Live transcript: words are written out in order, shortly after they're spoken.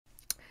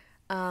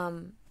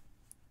Um,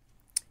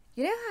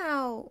 you know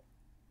how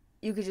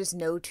you could just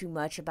know too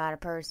much about a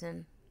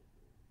person?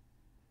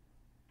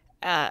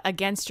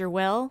 Against your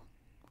will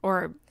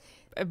or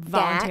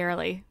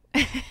voluntarily?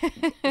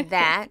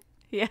 That.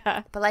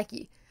 Yeah. But like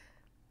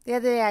the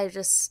other day I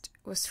just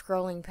was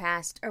scrolling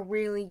past a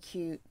really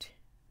cute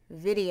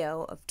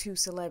video of two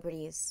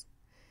celebrities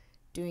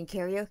doing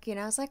karaoke, and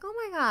I was like, oh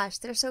my gosh,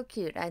 they're so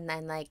cute. And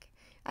then like,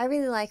 I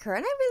really like her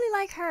and I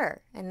really like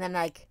her. And then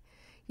like,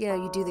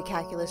 you do the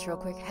calculus real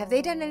quick. Have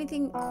they done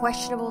anything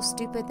questionable,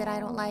 stupid that I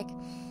don't like?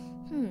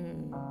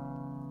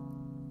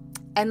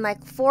 And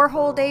like 4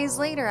 whole days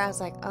later, I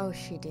was like, oh,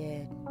 she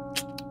did.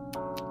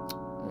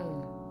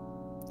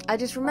 I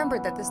just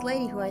remembered that this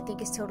lady, who I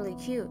think is totally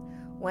cute,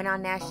 went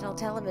on national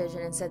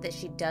television and said that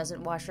she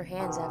doesn't wash her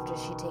hands after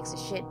she takes a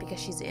shit because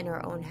she's in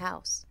her own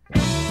house.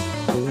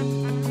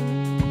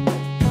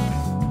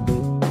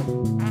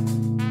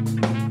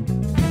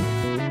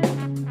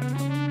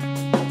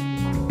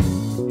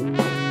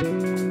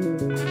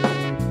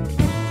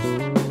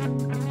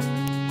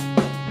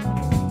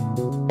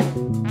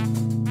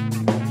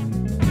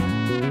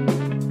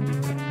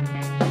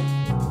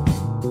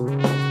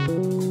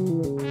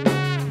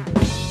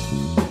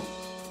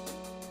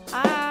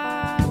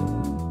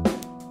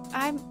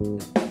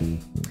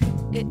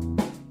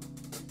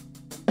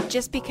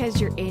 Just because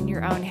you're in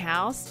your own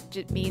house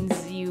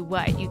means you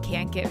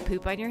can't get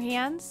poop on your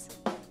hands?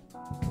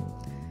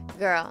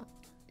 Girl.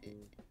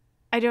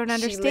 I don't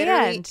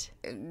understand.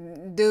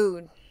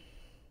 Dude.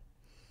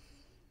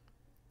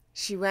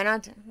 She went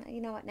on to, you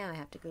know what, now I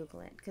have to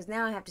Google it. Because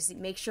now I have to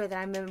make sure that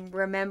I'm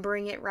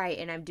remembering it right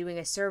and I'm doing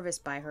a service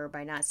by her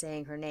by not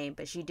saying her name.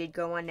 But she did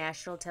go on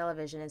national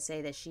television and say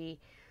that she...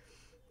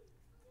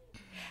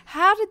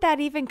 How did that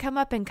even come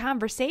up in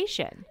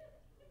conversation?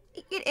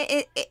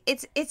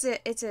 It's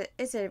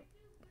a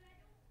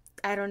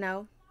I don't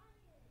know.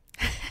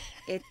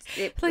 It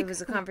was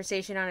a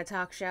conversation on a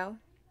talk show.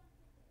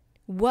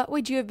 What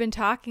would you have been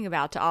talking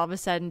about to all of a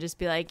sudden just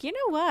be like, you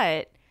know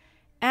what?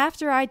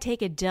 After I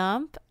take a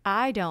dump,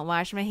 I don't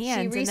wash my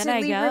hands, and then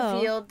I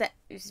go.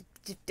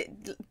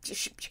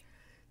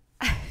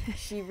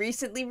 She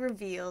recently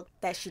revealed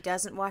that she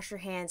doesn't wash her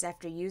hands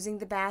after using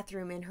the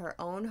bathroom in her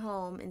own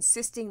home,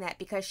 insisting that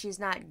because she's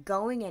not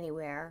going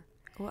anywhere,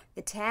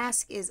 the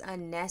task is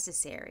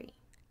unnecessary.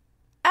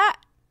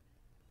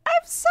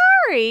 I'm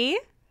sorry.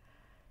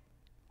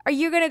 Are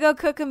you going to go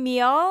cook a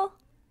meal?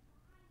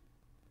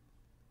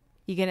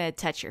 You going to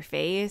touch your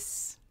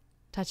face?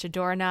 Touch a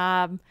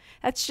doorknob?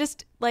 That's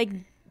just like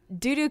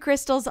doo-doo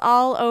crystals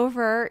all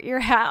over your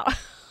house.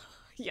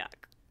 Yuck.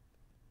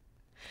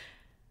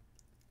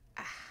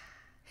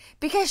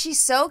 Because she's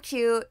so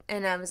cute,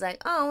 and I was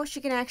like, oh, she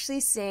can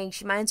actually sing.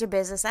 She minds her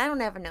business. I don't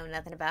ever know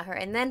nothing about her.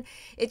 And then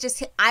it just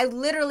hit. I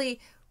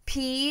literally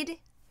peed.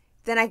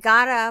 Then I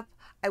got up.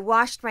 I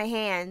washed my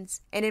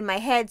hands, and in my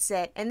head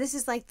said, and this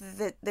is like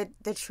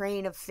the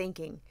train of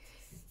thinking.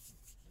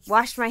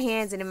 Washed my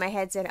hands, and in my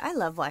head said, I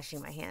love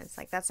washing my hands.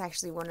 Like, that's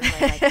actually one of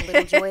my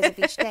little joys of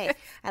each day.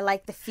 I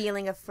like the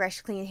feeling of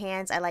fresh, clean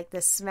hands. I like the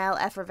smell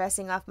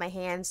effervescing off my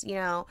hands,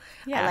 Yeah.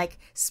 I like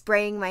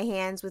spraying my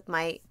hands with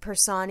my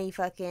Persani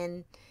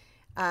fucking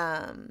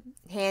hand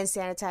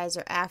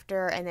sanitizer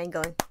after, and then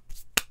going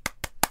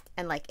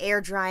and like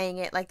air drying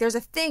it. Like, there's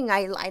a thing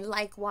I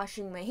like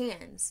washing my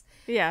hands.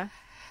 Yeah.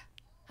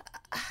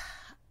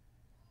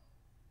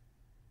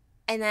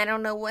 And I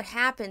don't know what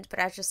happened, but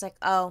I was just like,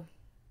 oh,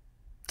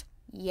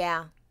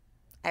 yeah,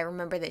 I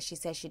remember that she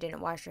said she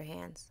didn't wash her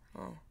hands.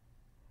 Oh.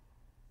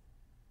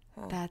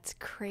 That's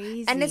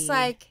crazy. And it's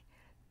like,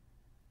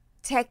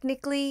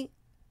 technically,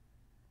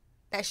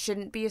 that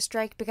shouldn't be a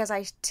strike because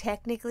I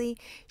technically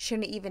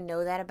shouldn't even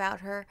know that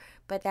about her.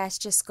 But that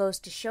just goes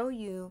to show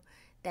you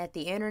that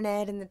the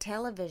internet and the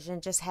television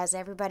just has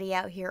everybody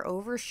out here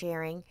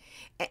oversharing.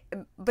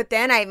 But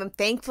then I'm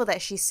thankful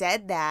that she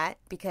said that,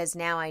 because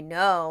now I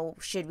know,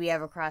 should we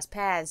ever cross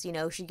paths,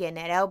 she's getting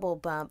that elbow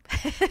bump.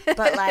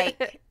 But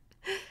like,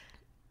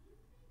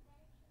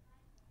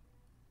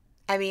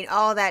 I mean,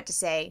 all that to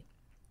say,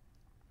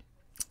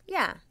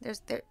 yeah,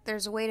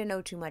 there's a way to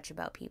know too much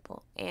about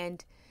people,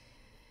 and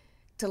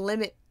to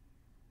limit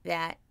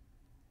that,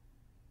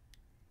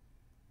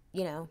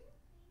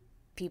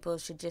 people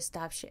should just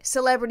stop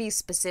celebrities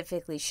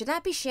specifically should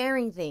not be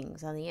sharing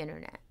things on the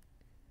internet.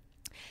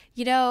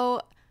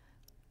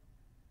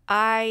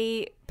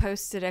 I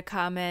posted a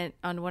comment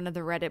on one of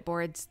the Reddit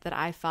boards that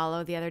I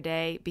follow the other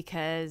day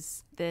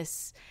because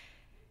this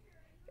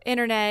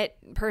internet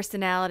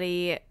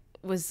personality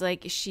was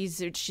like,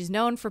 she's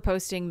known for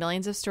posting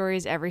millions of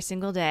stories every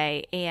single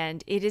day,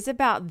 and it is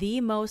about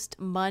the most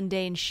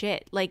mundane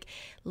shit. Like,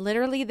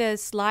 literally the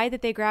slide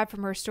that they grabbed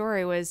from her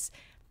story was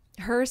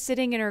her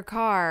sitting in her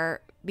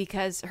car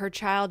because her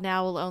child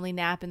now will only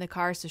nap in the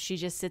car, so she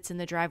just sits in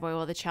the driveway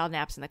while the child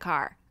naps in the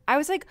car. I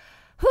was like,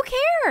 who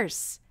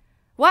cares?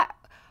 What?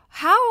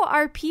 How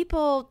are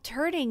people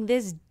turning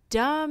this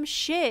dumb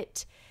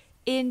shit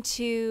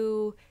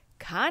into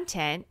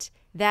content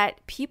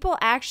that people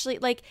actually,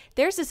 like,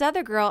 there's this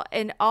other girl,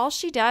 and all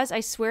she does,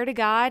 I swear to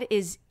God,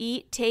 is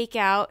eat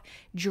takeout,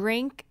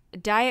 drink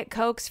Diet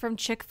Cokes from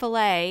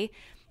Chick-fil-A,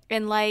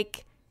 and,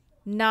 like,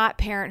 not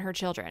parent her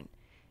children.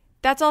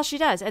 That's all she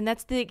does. And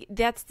that's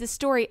the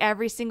story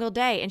every single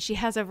day. And she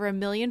has over 1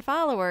 million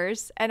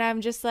followers. And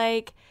I'm just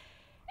like,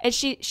 and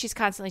she's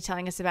constantly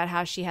telling us about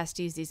how she has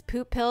to use these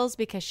poop pills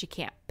because she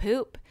can't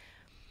poop.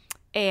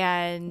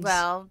 And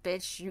well,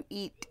 bitch, you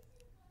eat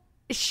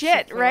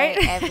shit, Chick-fil-A right?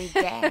 every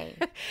day.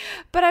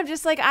 But I'm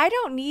just like, I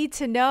don't need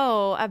to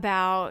know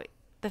about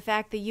the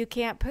fact that you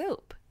can't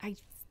poop.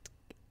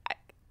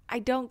 I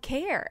don't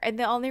care. And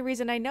the only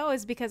reason I know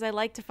is because I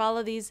like to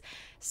follow these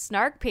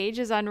snark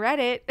pages on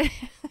Reddit.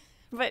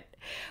 But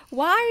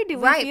why do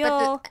we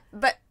feel...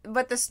 But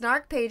the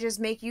snark pages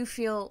make you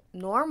feel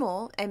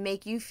normal and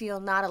make you feel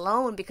not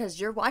alone because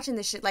you're watching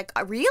this shit like,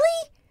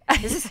 really?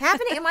 Is this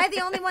happening? Am I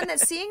the only one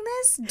that's seeing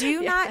this? Do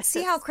you not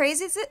see how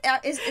crazy is it?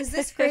 Is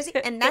this crazy?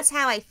 And that's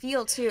how I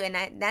feel too.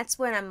 And that's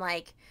when I'm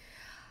like,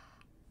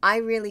 I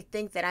really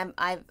think that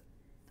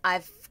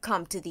I've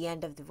come to the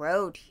end of the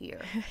road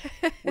here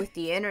with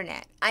the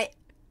internet.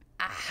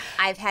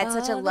 I've had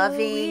such a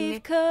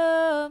loving...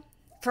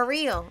 For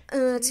real.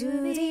 To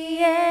the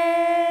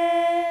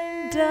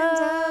end of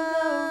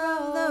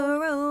the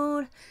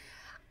road.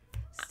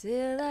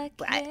 Still I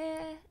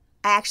can't.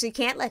 I actually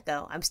can't let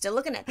go. I'm still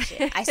looking at the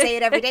shit. I say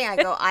it every day. I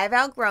go, I've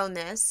outgrown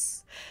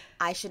this.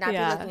 I should not be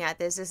looking at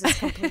this. This is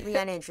completely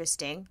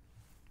uninteresting.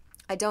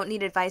 I don't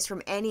need advice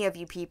from any of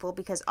you people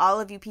because all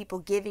of you people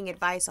giving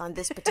advice on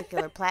this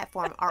particular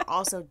platform are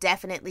also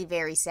definitely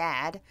very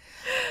sad.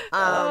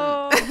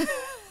 I love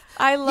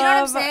you know what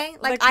I'm saying?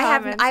 Like I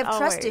have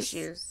trust always.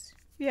 issues.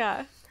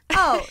 Yeah.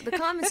 Oh, the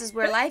comments is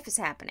where life is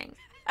happening.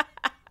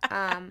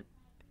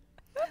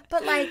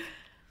 But like,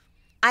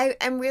 I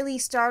am really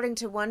starting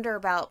to wonder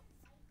about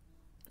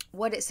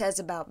what it says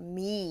about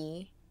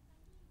me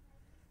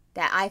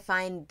that I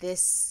find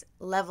this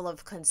level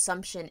of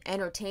consumption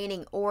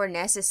entertaining or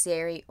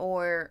necessary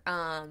or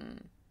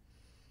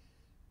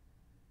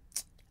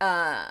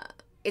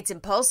it's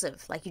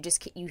impulsive. Like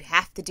you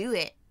have to do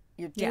it.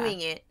 You're doing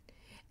it.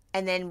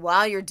 And then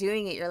while you're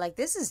doing it, you're like,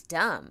 this is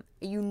dumb.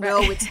 You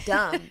know it's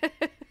dumb.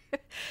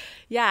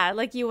 Yeah,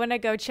 like you want to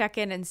go check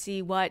in and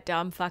see what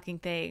dumb fucking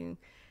thing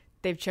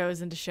they've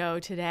chosen to show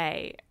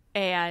today.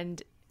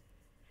 And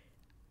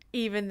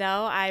even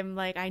though I'm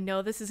like, I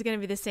know this is going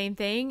to be the same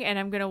thing and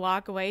I'm going to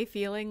walk away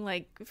feeling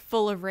like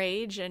full of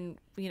rage and,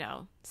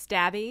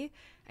 stabby,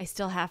 I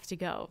still have to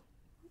go.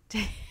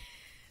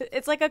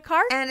 It's like a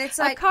car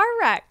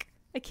wreck.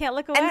 I can't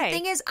look away. And the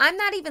thing is, I'm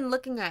not even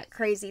looking at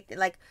crazy.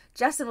 Like,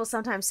 Justin will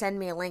sometimes send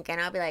me a link, and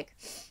I'll be like,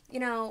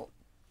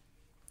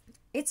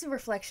 it's a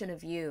reflection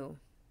of you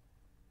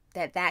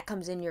that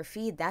comes in your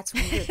feed. That's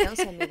weird. Don't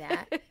send me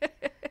that.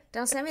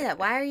 Don't send me that.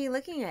 Why are you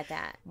looking at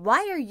that?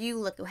 Why are you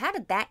looking? How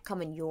did that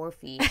come in your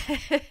feed?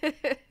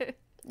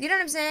 You know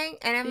what I'm saying?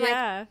 And I'm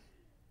like,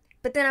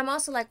 but then I'm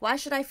also like, why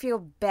should I feel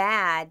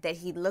bad that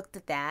he looked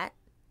at that?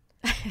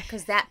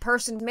 Because that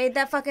person made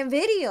that fucking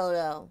video,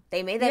 though.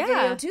 They made that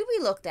video to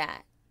be looked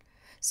at.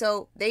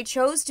 So they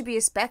chose to be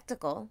a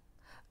spectacle.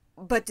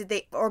 But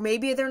or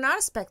maybe they're not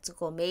a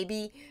spectacle.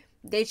 Maybe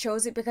they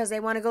chose it because they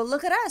want to go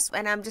look at us.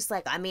 And I'm just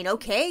like, I mean,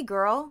 okay,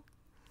 girl.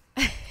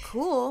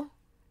 Cool.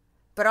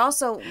 But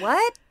also,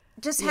 what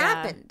just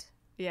happened?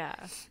 Yeah.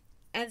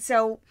 And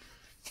so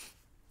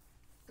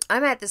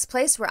I'm at this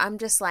place where I'm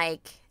just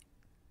like,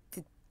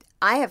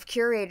 I have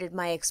curated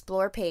my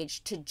Explore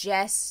page to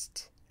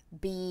just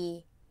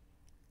be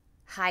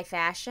high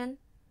fashion.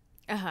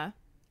 Uh-huh.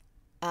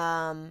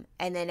 And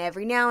then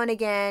every now and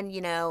again,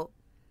 a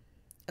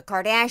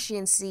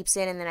Kardashian seeps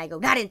in and then I go,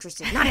 not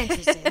interested, not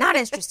interested, not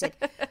interested.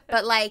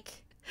 But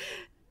like,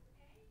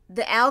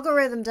 the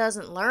algorithm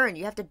doesn't learn.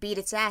 You have to beat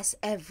its ass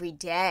every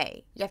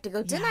day. You have to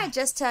go, didn't I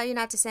just tell you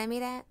not to send me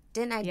that?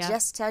 Didn't I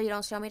just tell you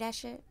don't show me that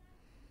shit?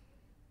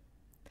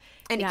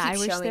 And it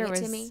keeps showing it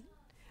to me.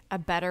 A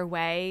better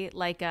way,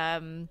 like,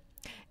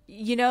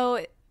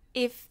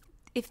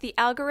 if the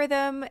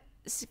algorithm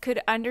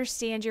could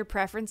understand your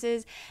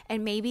preferences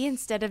and maybe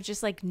instead of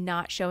just like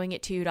not showing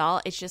it to you at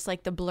all, it's just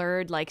like the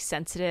blurred, like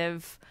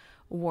sensitive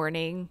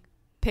warning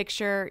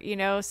picture,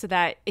 so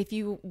that if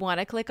you want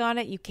to click on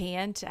it, you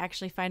can to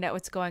actually find out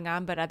what's going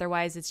on. But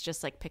otherwise it's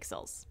just like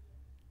pixels.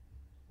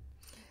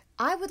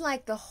 I would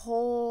like the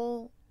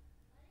whole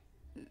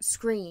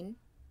screen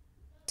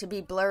to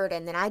be blurred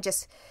and then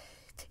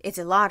it's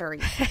a lottery.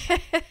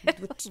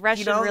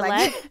 Russian roulette.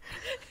 Like,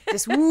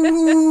 just,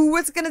 woo,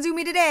 what's going to do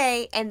me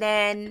today? And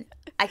then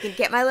I can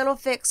get my little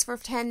fix for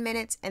 10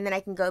 minutes, and then I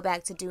can go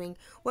back to doing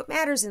what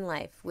matters in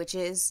life, which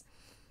is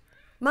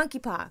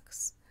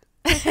monkeypox,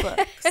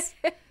 cookbooks,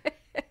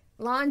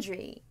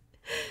 laundry,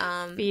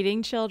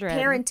 feeding children,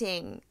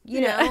 parenting,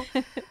 you know.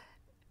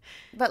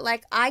 But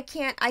like, I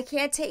can't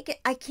take it.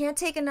 I can't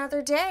take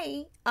another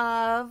day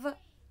of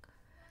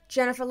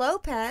Jennifer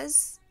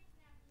Lopez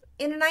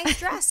in a nice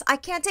dress. I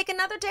can't take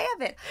another day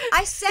of it.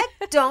 I said,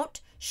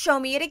 don't show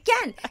me it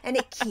again. And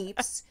it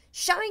keeps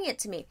showing it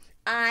to me.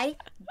 I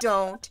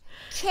don't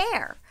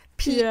care.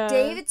 Pete Yeah.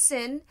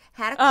 Davidson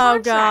had a Oh,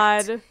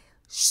 contract. God.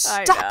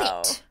 Stop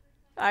know. it.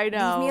 I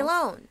know. Leave me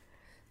alone.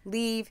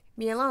 Leave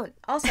me alone.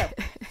 Also,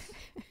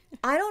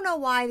 I don't know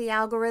why the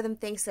algorithm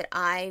thinks that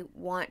I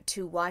want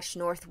to watch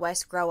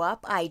Northwest grow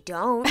up. I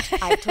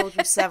don't. I've told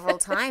you several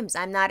times.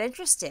 I'm not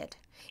interested.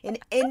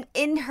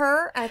 In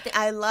her,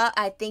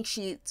 I think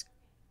she's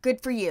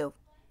good for you,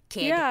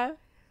 kid. Yeah.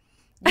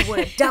 You won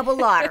a double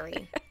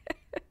lottery.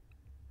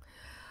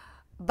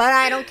 But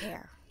I don't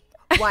care.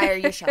 Why are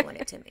you showing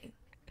it to me?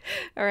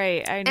 All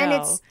right. I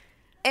know.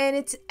 And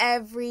it's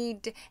every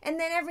day. And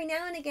then every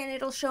now and again,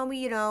 it'll show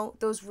me,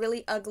 those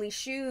really ugly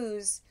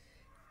shoes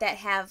that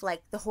have,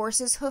 like, the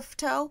horse's hoof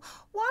toe.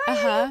 Why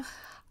are you...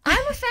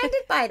 I'm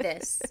offended by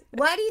this.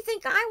 Why do you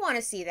think I want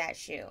to see that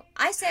shoe?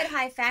 I said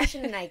high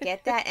fashion, and I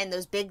get that, and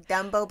those big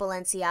Dumbo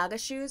Balenciaga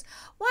shoes.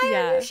 Why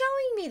are you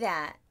showing me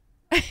that?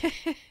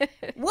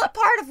 What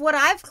part of what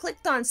I've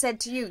clicked on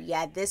said to you,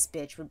 yeah, this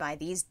bitch would buy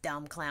these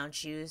dumb clown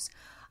shoes?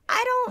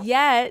 I don't...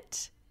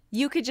 Yet,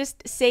 you could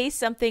just say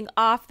something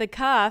off the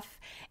cuff,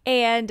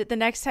 and the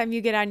next time you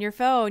get on your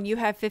phone, you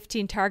have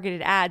 15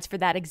 targeted ads for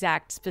that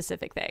exact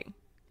specific thing.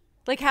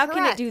 Like, how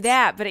can it do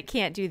that, but it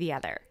can't do the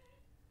other?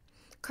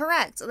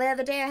 Correct. The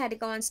other day I had to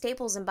go on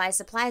Staples and buy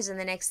supplies, and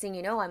the next thing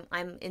you know,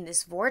 I'm in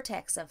this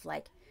vortex of,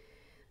 like,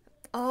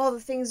 all the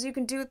things you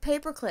can do with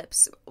paper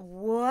clips.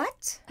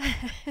 What?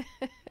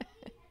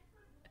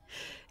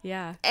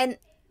 Yeah. And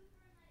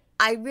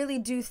I really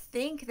do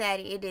think that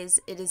it is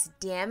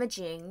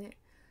damaging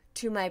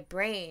to my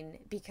brain,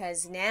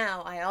 because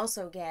now I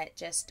also get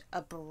just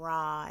a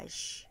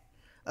barrage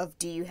of,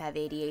 do you have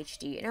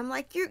ADHD? And I'm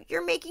like,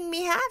 you're making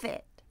me have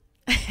it.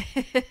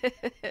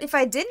 If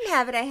I didn't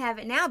have it, I have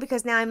it now,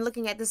 because now I'm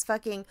looking at this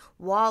fucking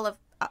wall of,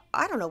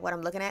 I don't know what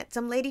I'm looking at.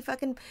 Some lady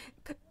fucking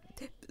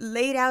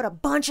laid out a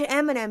bunch of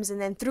M&Ms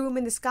and then threw them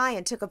in the sky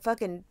and took a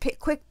fucking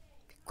quick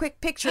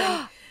picture.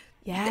 And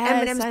yes, the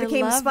M&Ms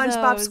became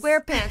SpongeBob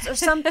SquarePants or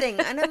something.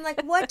 And I'm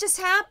like, what just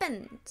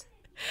happened?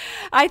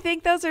 I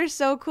think those are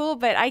so cool,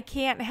 but I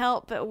can't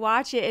help but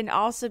watch it and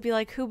also be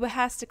like, who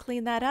has to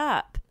clean that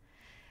up?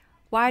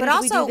 Why did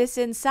we do this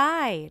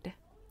inside?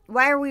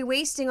 Why are we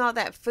wasting all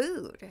that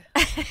food?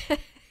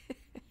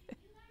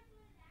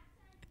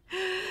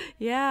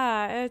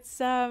 Yeah, it's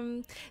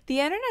the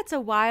internet's a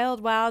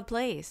wild, wild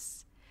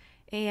place.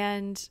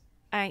 And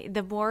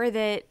the more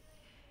that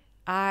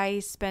I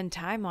spend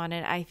time on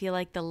it, I feel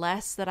like the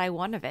less that I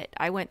want of it.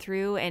 I went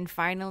through and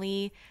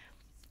finally,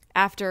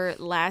 after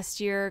last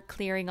year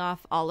clearing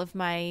off all of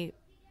my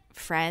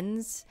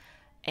friends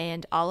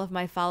and all of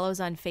my follows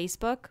on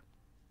Facebook,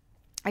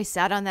 I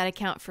sat on that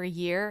account for a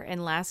year,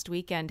 and last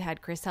weekend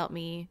had Chris help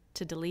me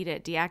to delete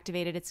it,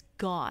 deactivate it. It's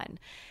gone.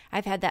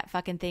 I've had that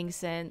fucking thing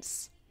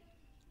since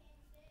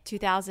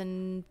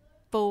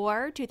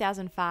 2004,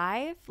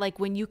 2005, like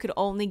when you could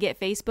only get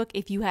Facebook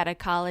if you had a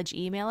college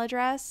email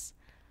address.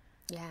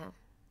 Yeah.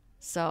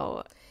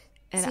 So,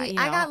 and see,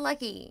 I got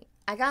lucky.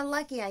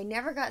 I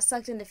never got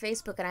sucked into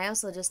Facebook, and I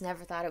also just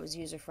never thought it was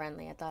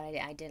user-friendly. I thought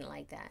I didn't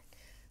like that.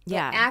 But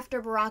yeah.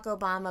 After Barack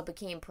Obama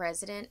became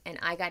president and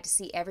I got to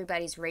see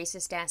everybody's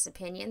racist-ass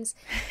opinions,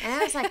 and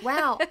I was like,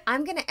 wow,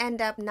 I'm going to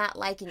end up not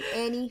liking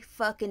any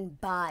fucking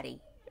body.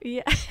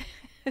 Yeah.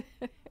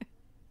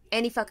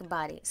 Any fucking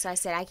body. So I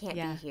said, I can't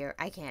be here.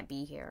 I can't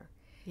be here.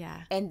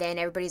 Yeah. And then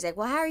everybody's like,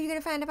 well, how are you going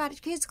to find out about your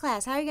kids'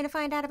 class? How are you going to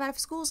find out about if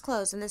school's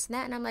closed and this and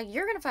that? And I'm like,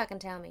 you're going to fucking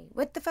tell me.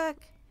 What the fuck?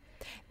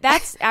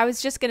 I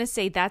was just going to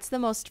say, that's the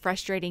most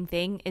frustrating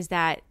thing, is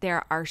that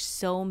there are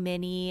so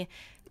many,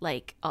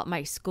 like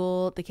my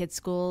school, the kids'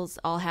 schools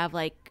all have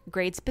like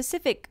grade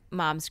specific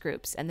moms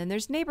groups. And then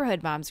there's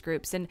neighborhood moms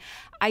groups. And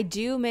I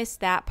do miss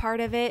that part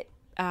of it.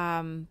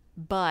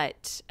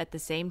 But at the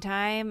same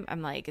time,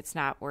 I'm like, it's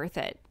not worth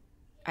it.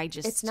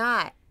 It's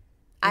not.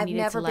 I've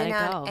never been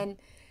on. And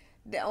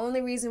the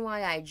only reason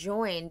why I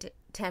joined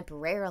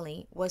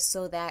temporarily was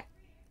so that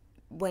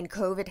when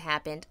COVID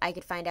happened, I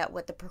could find out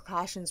what the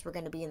precautions were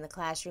going to be in the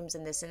classrooms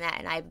and this and that.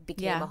 And I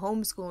became a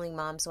homeschooling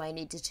mom, so I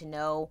needed to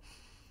know,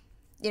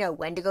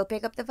 when to go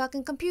pick up the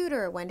fucking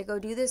computer, when to go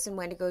do this and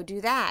when to go do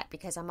that,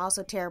 because I'm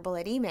also terrible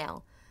at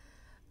email.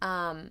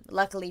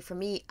 Luckily for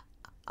me,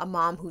 a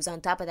mom who's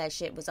on top of that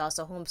shit was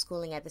also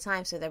homeschooling at the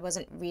time, so there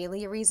wasn't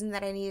really a reason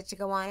that I needed to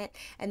go on it.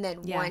 And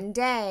then one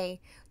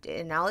day,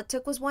 and all it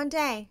took was one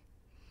day,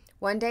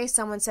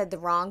 someone said the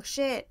wrong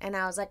shit, and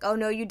I was like, oh,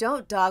 no, you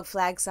don't, dog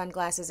flag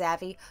sunglasses,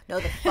 Abby.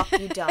 No, the fuck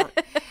you don't.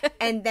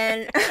 And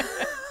then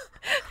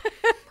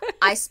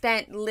I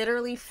spent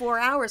literally 4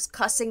 hours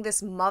cussing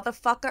this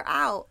motherfucker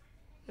out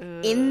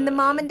in the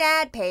mom and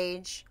dad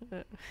page.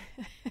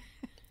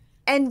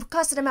 And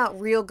cussing him out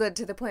real good,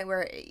 to the point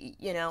where,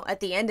 at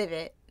the end of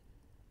it,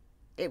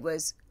 it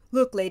was,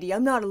 look, lady,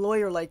 I'm not a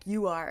lawyer like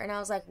you are. And I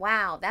was like,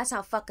 wow, that's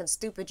how fucking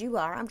stupid you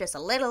are. I'm just a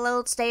little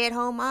old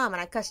stay-at-home mom,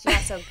 and I cussed you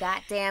out so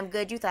goddamn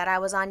good you thought I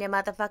was on your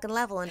motherfucking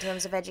level in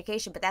terms of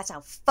education, but that's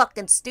how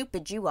fucking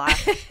stupid you are.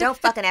 Don't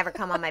fucking ever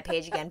come on my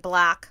page again.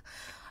 Block.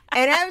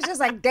 And I was just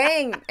like,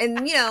 dang.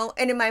 And, you know,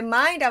 and in my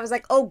mind, I was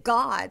like, oh,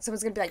 God.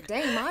 Someone's going to be like,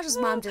 dang, Maja's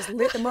mom just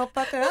lit the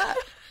motherfucker up.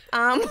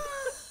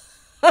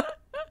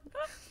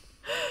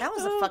 That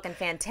was a fucking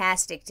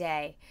fantastic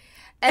day.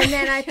 And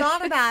then I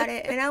thought about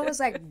it, and I was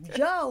like,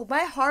 yo,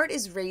 my heart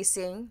is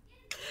racing.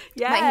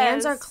 Yes. My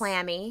hands are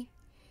clammy.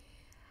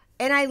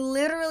 And I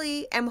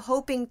literally am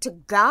hoping to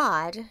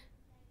God,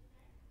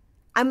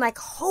 I'm like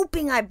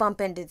hoping I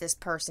bump into this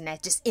person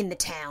that's just in the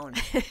town.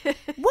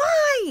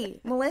 Why,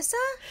 Melissa?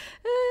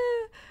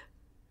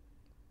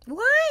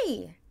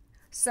 Why?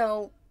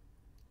 So,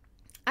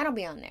 I don't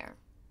be on there.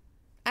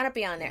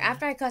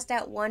 After I cussed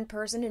out one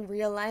person in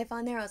real life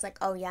on there, I was like,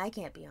 oh yeah, I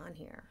can't be on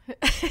here.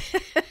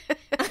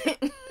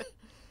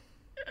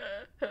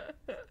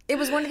 It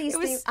was one of these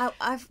things.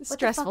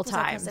 Stressful times.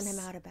 I was cussing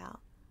him out about.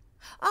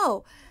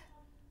 Oh,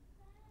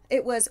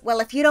 it was, well,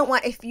 if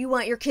you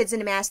want your kids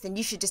in a mask, then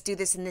you should just do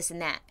this and this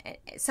and that.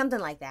 Something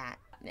like that.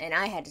 And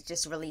I had to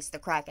just release the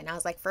crack. And I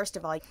was like, first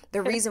of all,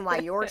 the reason why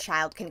your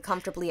child can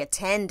comfortably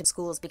attend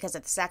school is because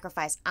of the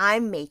sacrifice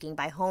I'm making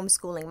by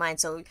homeschooling mine.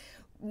 So,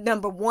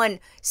 number one,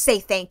 say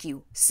thank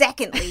you.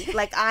 Secondly,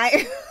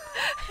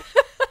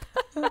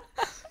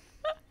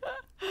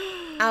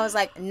 I was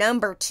like,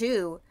 number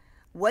two,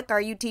 what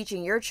are you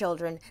teaching your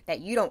children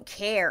that you don't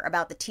care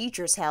about the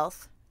teacher's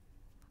health?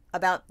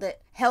 About the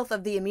health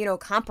of the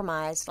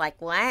immunocompromised? Like,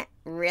 what?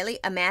 Really?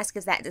 A mask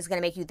is going to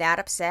make you that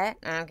upset?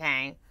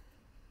 Okay.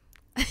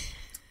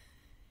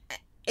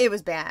 It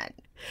was bad.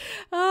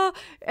 Oh,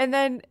 and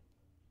then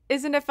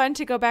isn't it fun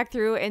to go back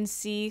through and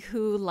see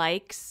who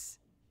likes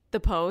the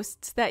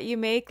posts that you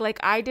make? Like,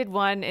 I did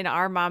one in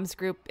our mom's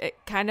group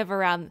kind of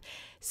around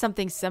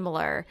something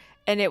similar,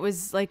 and it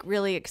was like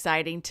really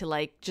exciting to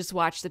like just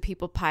watch the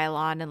people pile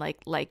on and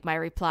like my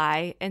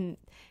reply. And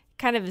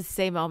kind of the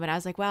same moment, I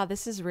was like, wow,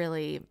 this is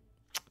really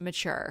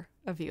mature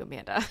of you,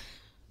 Amanda.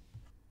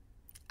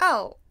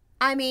 Oh,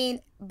 I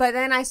mean, but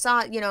then I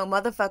saw,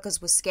 motherfuckers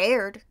was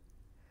scared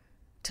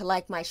to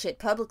like my shit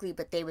publicly,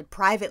 but they would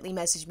privately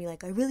message me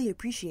like, I really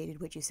appreciated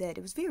what you said.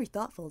 It was very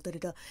thoughtful. Da da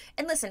da.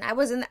 And listen, I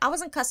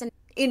wasn't cussing.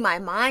 In my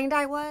mind,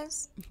 I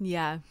was.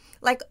 Yeah.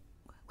 Like,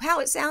 how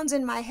it sounds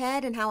in my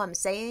head and how I'm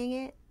saying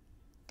it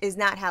is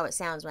not how it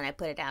sounds when I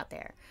put it out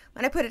there.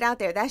 When I put it out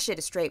there, that shit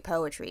is straight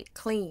poetry.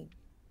 Clean.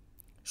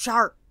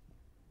 Sharp.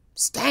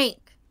 Stank.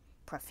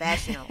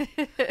 Professional.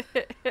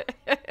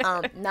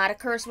 Not a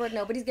curse word.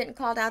 Nobody's getting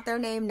called out their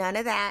name. None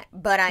of that.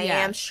 But I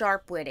am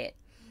sharp with it.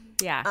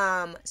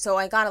 Yeah. So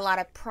I got a lot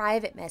of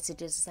private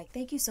messages. It's like,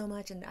 thank you so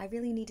much, and I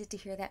really needed to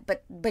hear that.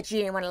 But you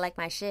didn't want to like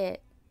my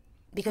shit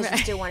because you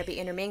still want to be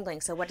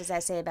intermingling. So what does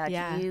that say about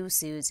you,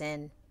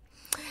 Susan?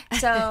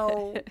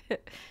 So,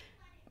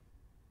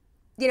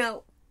 I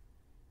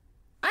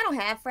don't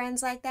have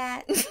friends like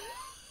that.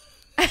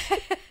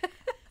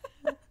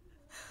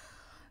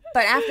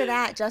 But after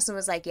that, Justin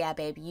was like, yeah,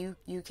 babe,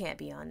 you can't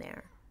be on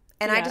there.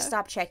 And I just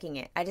stopped checking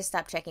it.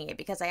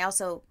 Because I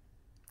also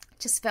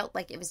just felt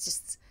like it was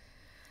just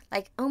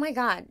like, oh my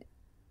God,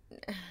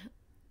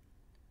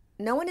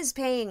 no one is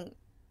paying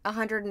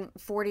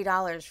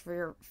 $140 for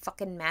your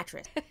fucking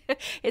mattress.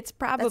 It's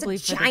probably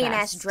that's a giant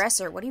ass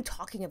dresser. What are you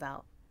talking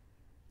about?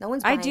 No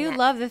one's buying I do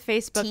love the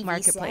Facebook TV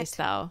Marketplace set.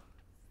 Though.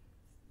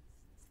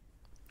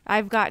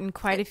 I've gotten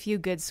quite a few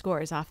good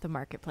scores off the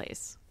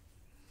Marketplace.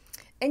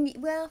 And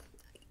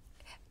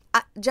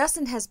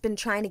Justin has been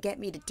trying to get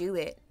me to do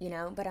it,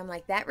 but I'm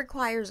like, that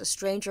requires a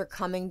stranger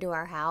coming to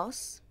our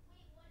house,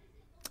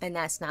 and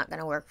that's not going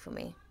to work for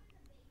me.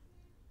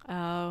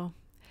 Oh,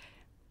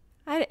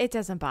 it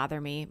doesn't bother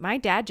me. My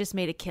dad just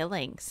made a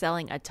killing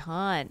selling a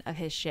ton of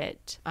his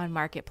shit on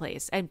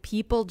Marketplace, and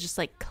people just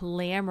like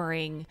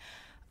clamoring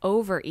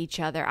over each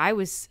other. I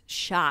was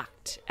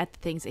shocked at the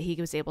things that he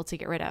was able to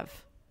get rid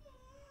of.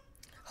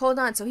 Hold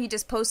on, so he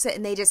just posts it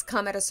and they just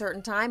come at a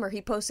certain time, or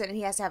he posts it and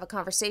he has to have a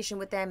conversation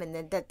with them and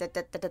then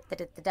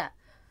da.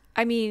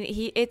 I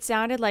mean, it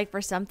sounded like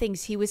for some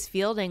things he was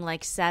fielding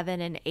like 7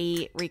 and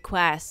 8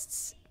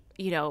 requests,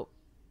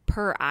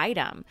 per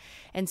item.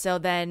 And so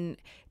then,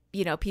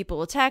 people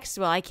will text,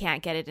 well, I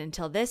can't get it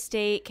until this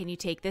date. Can you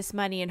take this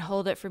money and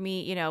hold it for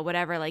me?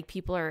 Whatever. Like,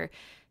 people are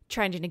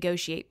trying to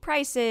negotiate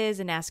prices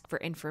and ask for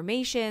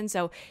information.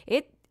 So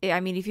if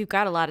you've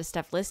got a lot of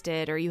stuff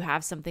listed or you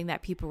have something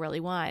that people really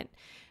want,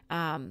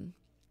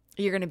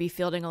 you're going to be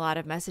fielding a lot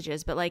of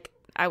messages. But like,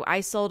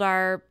 I sold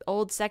our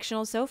old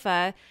sectional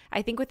sofa,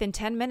 I think within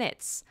 10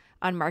 minutes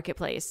on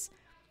Marketplace.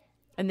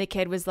 And the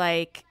kid was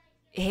like,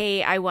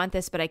 hey, I want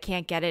this, but I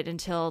can't get it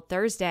until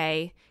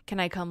Thursday. Can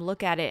I come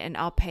look at it and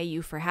I'll pay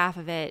you for half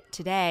of it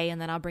today,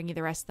 and then I'll bring you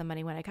the rest of the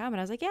money when I come? And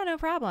I was like, yeah, no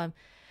problem.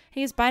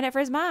 He was buying it for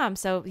his mom.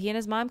 So he and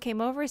his mom came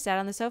over, sat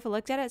on the sofa,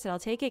 looked at it, said, I'll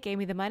take it, gave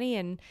me the money.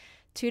 And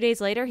 2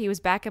 days later, he was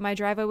back in my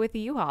driveway with the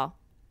U-Haul.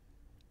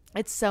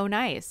 It's so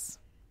nice.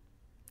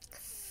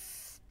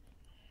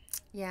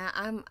 Yeah,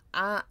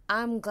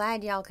 I'm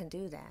glad y'all can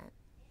do that.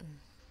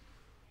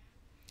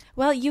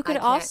 Well, you could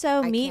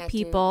also meet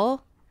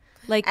people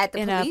like at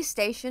the police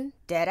station,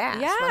 dead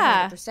ass.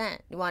 Yeah. 100%.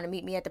 You want to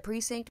meet me at the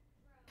precinct?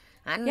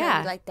 I don't know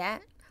you like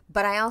that.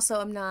 But I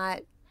also am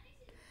not,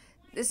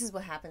 this is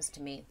what happens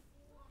to me.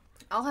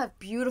 I'll have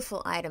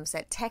beautiful items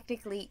that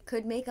technically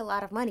could make a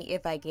lot of money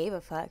if I gave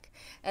a fuck.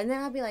 And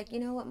then I'll be like, you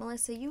know what,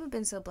 Melissa, you have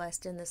been so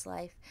blessed in this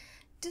life.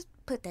 Just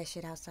put that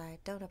shit outside.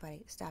 Don't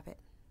nobody. Stop it.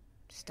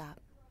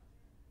 Stop.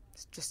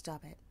 Just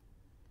stop it.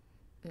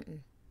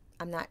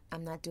 I'm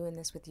not doing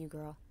this with you,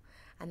 girl.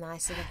 I'm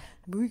not saying,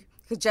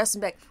 because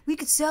Justin Beck, we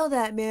could sell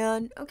that,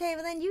 man. Okay,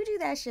 well then you do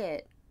that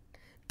shit.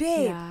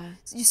 Babe,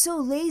 you're so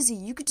lazy.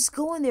 You could just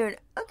go in there and,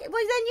 okay,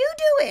 well then you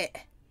do it.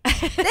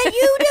 Then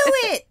you do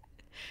it.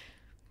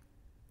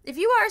 If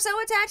you are so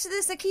attached to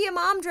this IKEA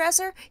mom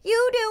dresser,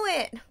 you do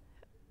it.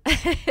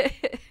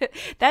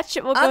 That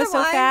shit will go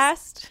so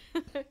fast.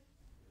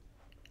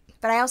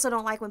 But I also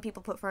don't like when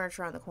people put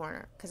furniture on the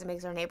corner because it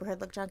makes our neighborhood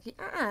look junky.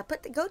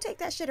 Go take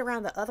that shit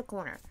around the other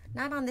corner,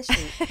 not on this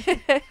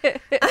street. I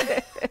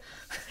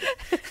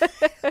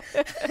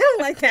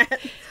don't like that.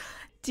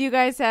 Do you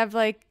guys have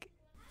like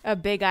a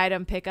big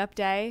item pickup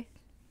day?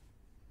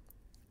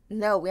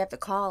 No, we have to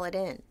call it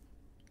in.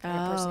 And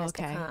the person has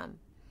to okay. come.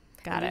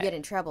 Got it. You get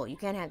in trouble. You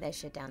can't have that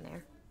shit down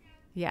there.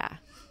 Yeah.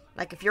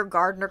 Like if your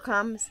gardener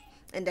comes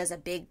and does a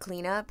big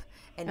cleanup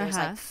and there's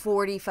like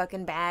 40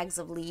 fucking bags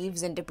of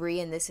leaves and debris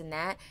and this and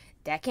that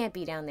can't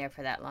be down there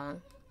for that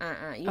long.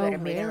 You better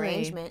make an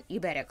arrangement. You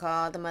better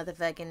call the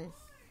motherfucking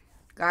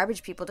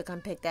garbage people to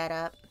come pick that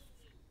up.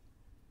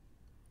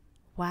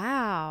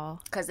 Wow.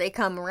 Because they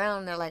come around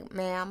and they're like,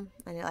 ma'am.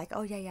 And they're like,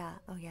 oh, yeah,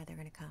 they're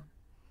going to come.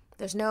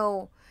 There's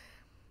no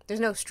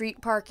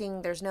street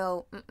parking. There's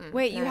no.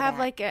 Wait, you have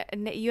like a.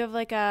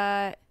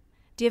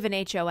 Do you have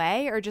an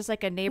HOA or just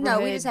like a neighborhood?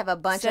 No, we just have a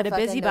bunch of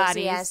fucking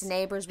nosy-ass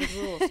neighbors with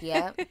rules.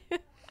 Yep.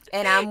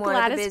 And I'm one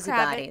of the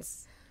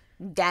busybodies.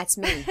 That's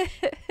me.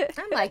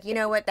 I'm like, you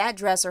know what? That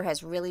dresser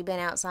has really been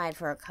outside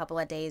for a couple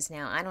of days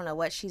now. I don't know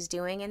what she's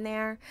doing in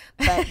there,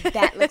 but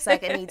that looks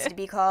like it needs to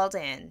be called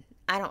in.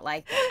 I don't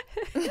like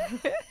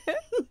that.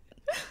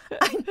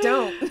 I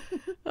don't.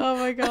 Oh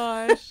my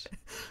gosh.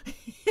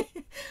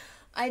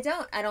 I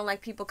don't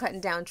like people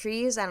cutting down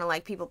trees. I don't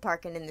like people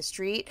parking in the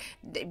street.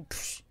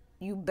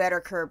 You better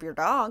curb your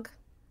dog.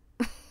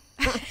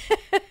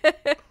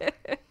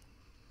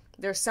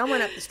 There's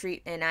someone up the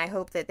street, and I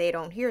hope that they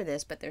don't hear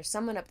this, but there's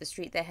someone up the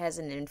street that has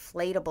an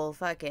inflatable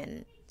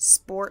fucking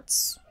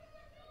sports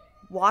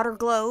water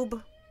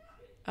globe.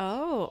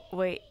 Oh,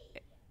 wait.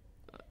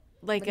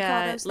 Like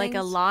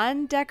a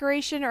lawn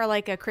decoration or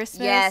like a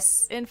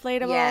Christmas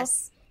inflatable?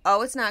 Yes.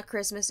 Oh, it's not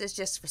Christmas. It's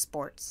just for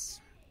sports.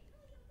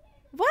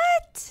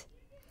 What?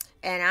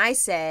 And I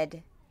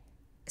said,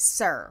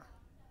 sir,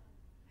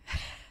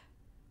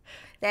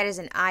 that is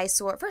an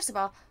eyesore. First of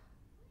all,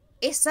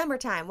 it's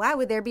summertime. Why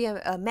would there be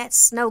a Mets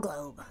snow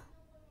globe?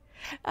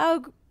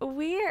 Oh,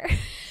 weird.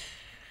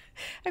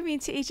 I mean,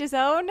 to each his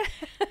own.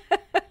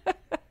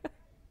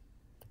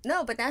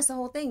 No, but that's the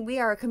whole thing. We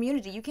are a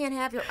community. You can't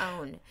have your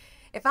own.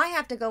 If I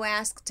have to go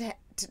ask to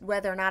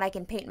whether or not I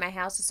can paint my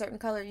house a certain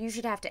color, you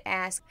should have to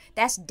ask.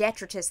 That's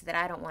detritus that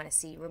I don't want to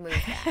see. Remove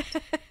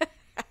that.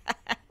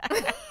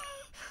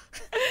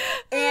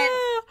 And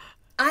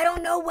I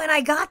don't know when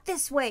I got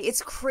this way.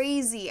 It's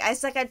crazy.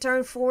 It's like I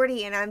turned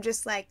 40 and I'm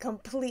just like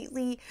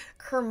completely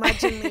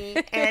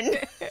curmudgeonly and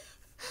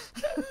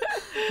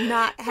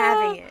not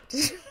having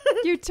it.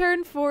 You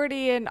turn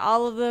 40 and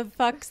all of the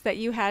fucks that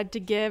you had to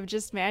give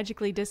just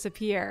magically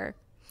disappear.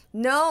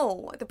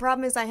 No, the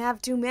problem is I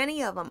have too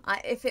many of them.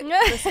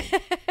 Listen,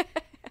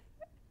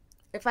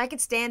 if I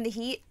could stand the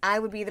heat, I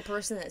would be the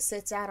person that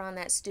sits out on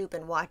that stoop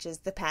and watches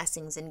the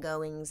passings and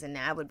goings, and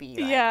I would be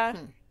like,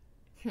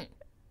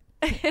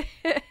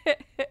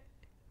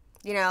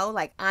 You know,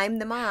 like I'm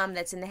the mom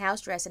that's in the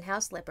house dress and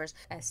house slippers,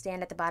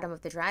 stand at the bottom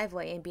of the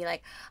driveway and be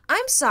like,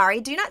 I'm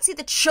sorry, do you not see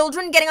the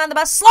children getting on the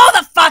bus? Slow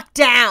the fuck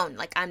down!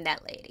 Like, I'm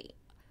that lady.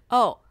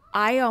 Oh,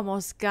 I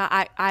almost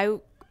got,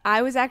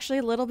 I was actually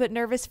a little bit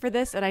nervous for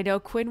this, and I know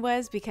Quinn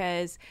was,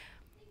 because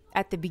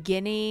at the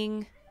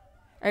beginning,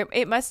 or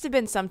it must have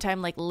been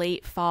sometime like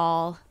late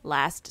fall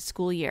last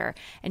school year,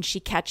 and she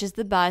catches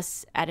the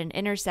bus at an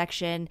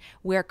intersection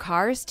where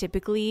cars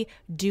typically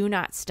do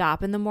not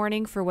stop in the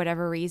morning for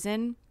whatever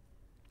reason,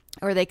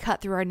 or they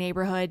cut through our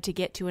neighborhood to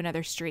get to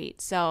another street.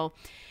 So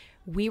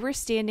we were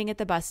standing at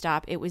the bus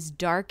stop. It was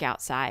dark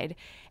outside,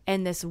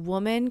 and this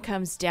woman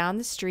comes down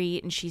the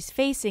street, and she's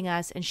facing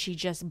us, and she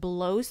just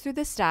blows through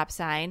the stop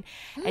sign,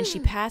 and she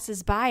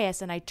passes by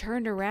us, and I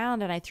turned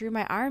around, and I threw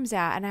my arms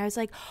out, and I was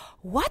like,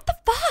 what the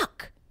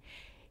fuck?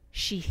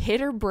 She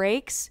hit her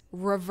brakes,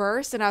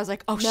 reversed, and I was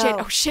like, oh, shit,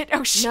 oh, shit,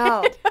 oh, shit.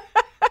 No.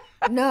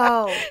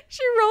 No.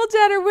 She rolled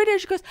down her window.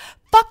 She goes,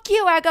 fuck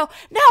you. I go,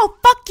 no,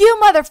 fuck you,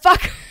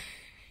 motherfucker.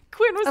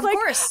 Quinn was like,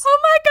 course. Oh,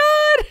 my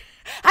God.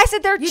 I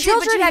said, there are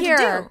children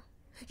here.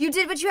 You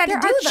did what you had to do,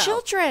 There though. are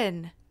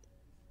children.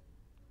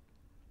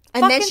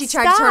 And then she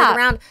tried to turn it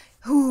around.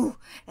 Ooh.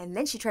 And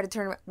then she tried to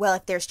turn around. Well,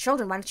 if there's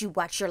children, why don't you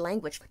watch your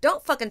language?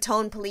 Don't fucking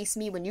tone police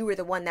me when you were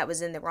the one that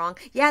was in the wrong.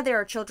 Yeah, there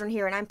are children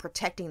here, and I'm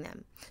protecting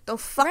them. Don't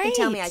fucking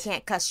tell me I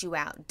can't cuss you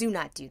out. Do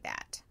not do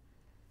that.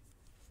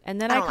 And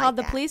then I called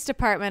the police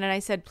department, and I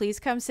said, please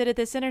come sit at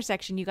this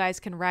intersection. You guys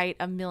can write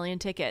 1 million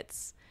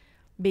tickets.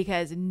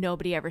 because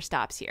nobody ever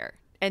stops here.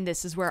 And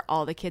this is where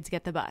all the kids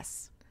get the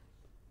bus.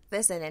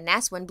 Listen, and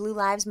that's when Blue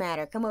Lives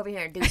Matter. Come over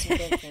here and do some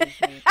big things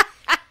for me.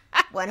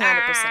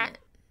 100%.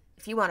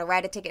 If you want to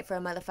write a ticket for a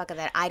motherfucker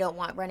that I don't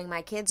want running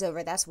my kids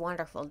over, that's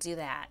wonderful. Do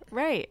that.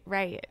 Right,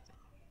 right.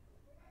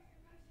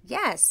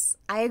 Yes,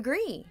 I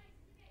agree.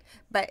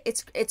 But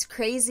it's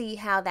crazy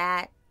how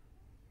that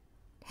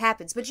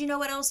happens. But you know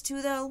what else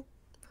too, though?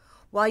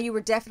 While you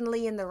were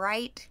definitely in the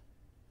right,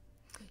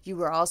 you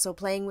were also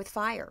playing with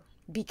fire.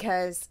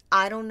 Because,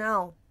 I don't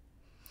know,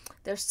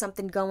 there's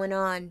something going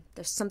on.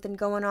 There's something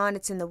going on.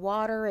 It's in the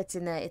water. It's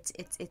in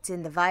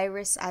the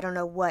virus. I don't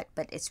know what,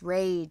 but it's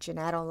rage, and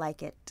I don't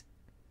like it.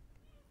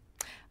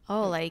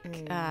 Oh, like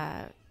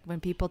when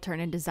people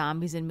turn into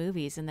zombies in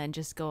movies and then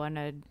just go on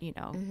a,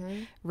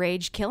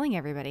 rage killing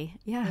everybody.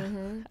 Yeah,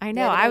 I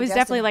know. I was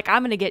definitely like,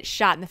 I'm going to get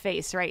shot in the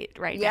face right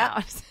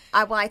now.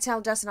 I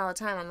tell Justin all the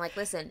time, I'm like,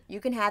 listen, you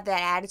can have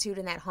that attitude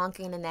and that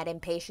honking and that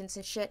impatience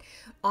and shit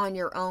on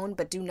your own,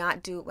 but do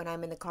not do it when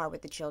I'm in the car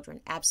with the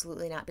children.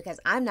 Absolutely not, because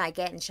I'm not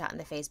getting shot in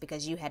the face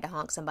because you had to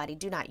honk somebody.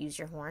 Do not use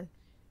your horn.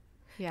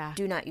 Yeah.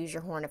 Do not use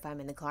your horn if I'm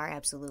in the car.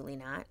 Absolutely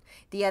not.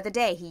 The other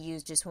day, he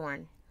used his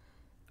horn.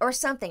 Or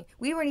something.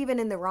 We weren't even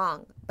in the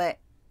wrong, but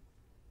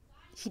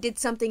he did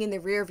something in the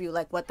rear view,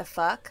 like, what the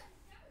fuck?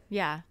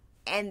 Yeah.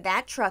 And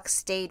that truck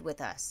stayed with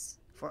us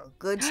for a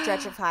good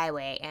stretch of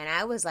highway. And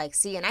I was like,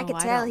 see, and I could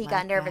tell he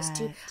got nervous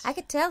too. I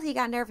could tell he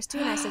got nervous too.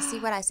 And I said,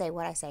 see what I say,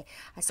 I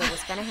said,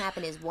 what's going to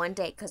happen is one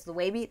day, because the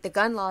way the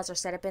gun laws are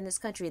set up in this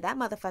country, that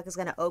motherfucker's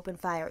going to open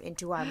fire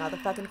into our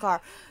motherfucking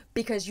car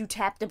because you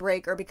tapped the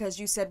brake or because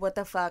you said what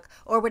the fuck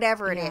or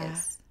whatever it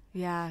is.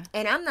 Yeah.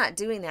 And I'm not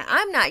doing that.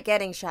 I'm not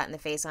getting shot in the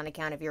face on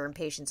account of your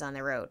impatience on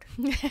the road.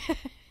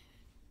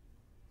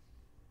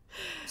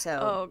 So.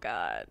 Oh,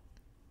 God.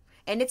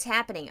 And it's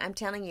happening. I'm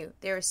telling you,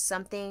 there is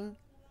something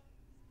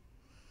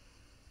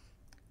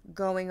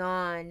going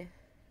on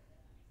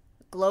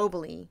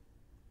globally.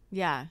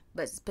 Yeah.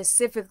 But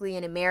specifically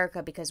in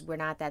America, because we're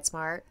not that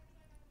smart.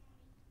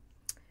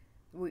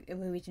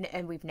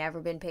 And we've never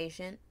been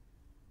patient.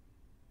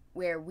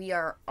 Where we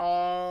are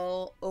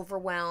all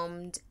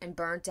overwhelmed and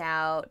burnt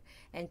out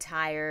and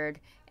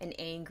tired and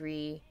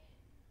angry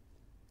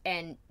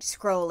and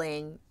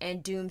scrolling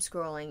and doom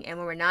scrolling. And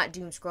when we're not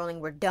doom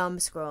scrolling, we're dumb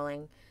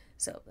scrolling.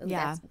 So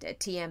yeah.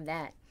 That's TM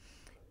that.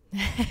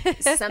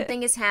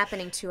 Something is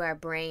happening to our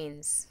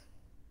brains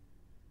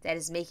that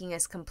is making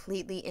us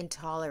completely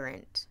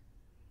intolerant.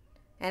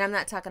 And I'm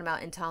not talking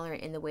about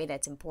intolerant in the way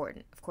that's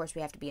important. Of course,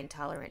 we have to be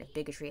intolerant of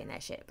bigotry and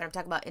that shit. But I'm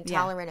talking about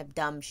intolerant of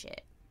dumb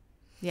shit.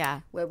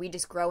 Yeah. Where we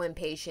just grow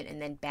impatient and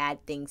then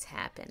bad things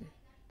happen.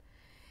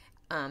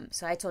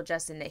 So I told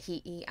Justin that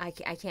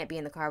I can't be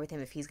in the car with him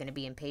if he's going to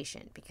be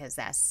impatient, because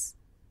that's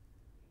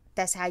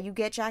how you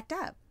get jacked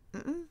up.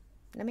 No,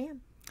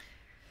 ma'am.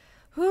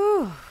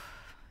 Whew.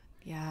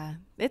 Yeah.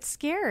 It's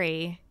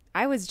scary.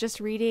 I was just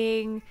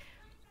reading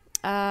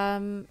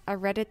a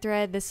Reddit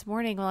thread this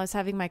morning while I was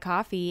having my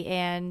coffee,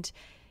 and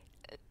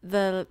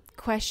the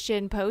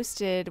question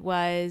posted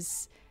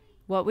was,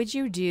 what would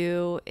you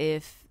do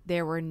if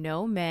there were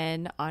no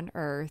men on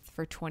Earth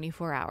for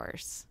 24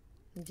 hours?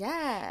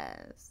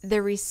 Yes.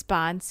 The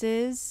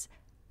responses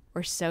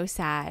were so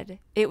sad.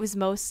 It was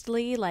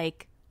mostly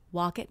like,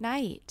 walk at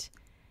night,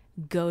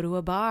 go to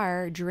a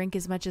bar, drink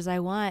as much as I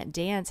want,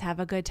 dance, have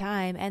a good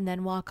time, and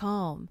then walk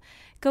home.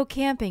 Go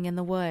camping in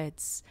the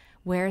woods,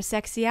 wear a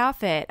sexy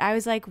outfit. I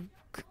was like,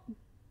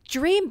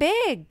 dream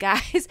big,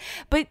 guys.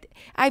 But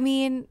I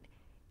mean,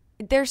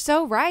 they're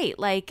so right.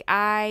 Like,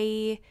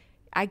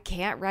 I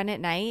can't run at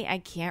night. I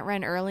can't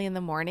run early in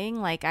the morning.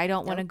 Like, I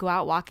don't want to go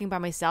out walking by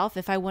myself.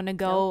 If I want to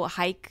go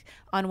hike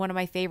on one of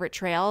my favorite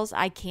trails,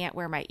 I can't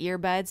wear my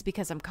earbuds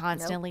because I'm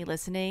constantly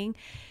listening.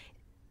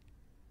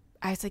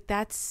 I was like,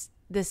 that's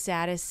the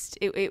saddest.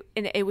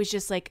 It was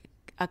just like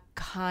a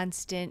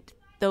constant,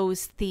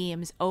 those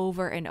themes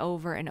over and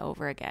over and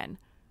over again.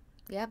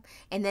 Yep.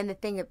 And then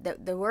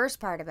the worst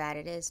part about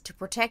it is, to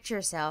protect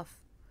yourself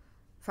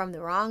from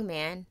the wrong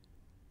man,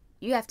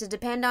 you have to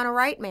depend on a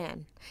right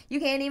man. You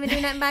can't even do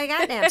nothing by your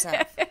goddamn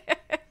self.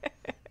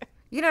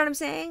 You know what I'm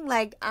saying?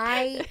 Like,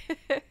 I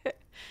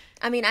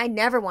mean, I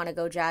never want to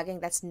go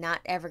jogging. That's not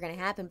ever going to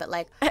happen. But,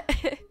 like,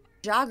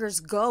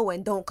 joggers go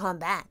and don't come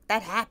back.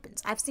 That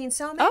happens. I've seen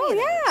so many of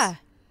those. Yeah.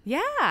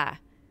 Yeah.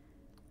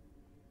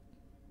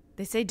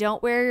 They say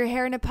don't wear your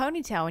hair in a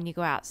ponytail when you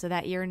go out so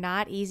that you're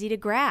not easy to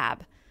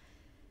grab.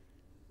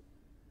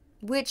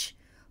 Which,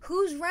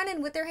 who's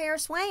running with their hair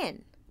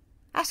swaying?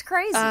 That's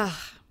crazy.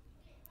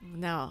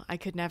 No, I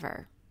could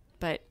never.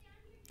 But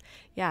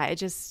yeah, I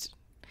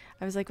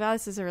was like, wow,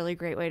 this is a really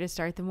great way to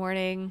start the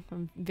morning.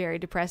 I'm very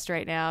depressed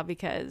right now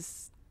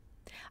because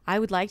I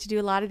would like to do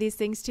a lot of these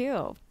things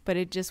too, but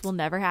it just will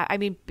never happen. I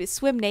mean,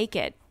 swim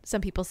naked,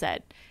 some people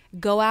said.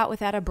 Go out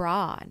without a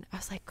bra on. I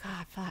was like,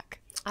 God, fuck.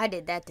 I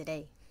did that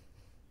today.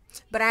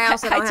 But I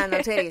also don't have no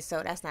titties,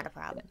 so that's not a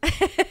problem.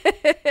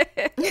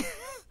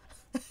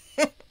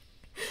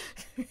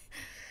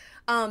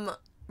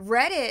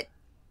 Reddit,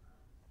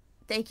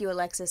 thank you,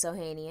 Alexis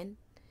Ohanian,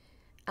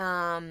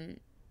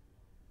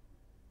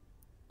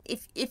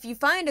 if you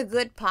find a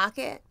good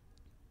pocket,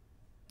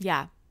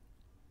 Yeah.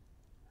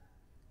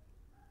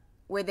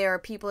 where there are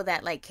people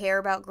that like care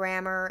about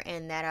grammar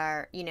and that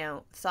are, you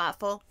know,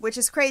 thoughtful, which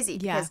is crazy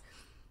because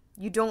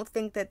you don't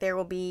think that there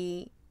will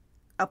be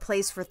a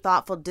place for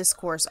thoughtful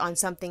discourse on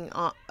something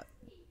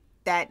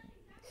that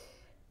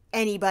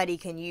anybody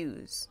can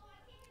use.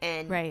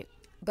 And Right.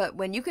 But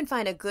when you can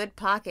find a good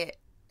pocket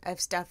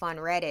of stuff on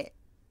Reddit,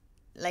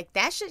 like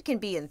that shit can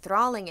be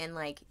enthralling, and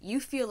like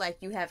you feel like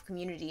you have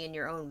community in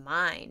your own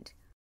mind.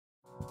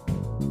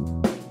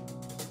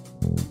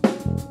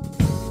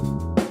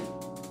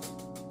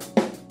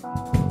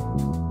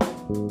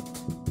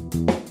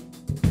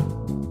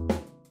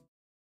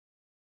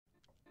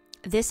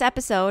 This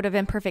episode of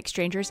Imperfect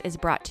Strangers is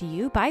brought to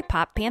you by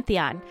Pop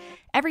Pantheon.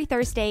 Every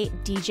Thursday,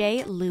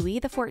 DJ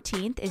Louis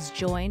XIV is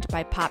joined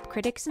by pop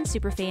critics and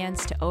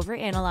superfans to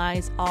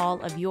overanalyze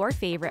all of your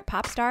favorite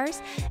pop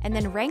stars and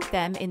then rank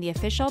them in the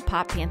official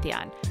Pop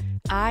Pantheon.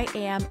 I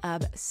am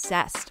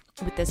obsessed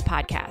with this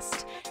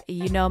podcast.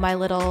 You know my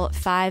little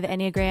 5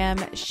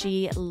 Enneagram.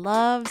 She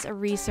loves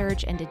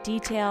research and a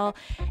detail.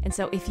 And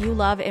so if you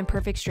love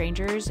Imperfect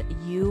Strangers,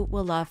 you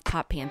will love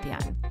Pop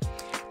Pantheon.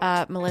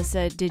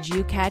 Melissa, did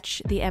you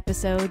catch the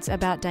episodes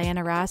about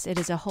Diana Ross? It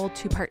is a whole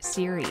 2-part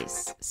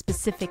series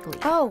specifically.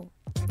 Oh,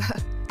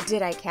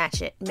 did I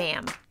catch it,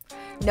 ma'am?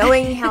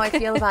 Knowing how I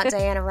feel about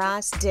Diana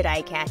Ross, did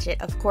I catch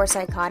it? Of course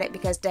I caught it,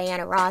 because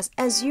Diana Ross,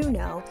 as you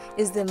know,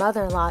 is the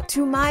mother-in-law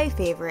to my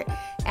favorite,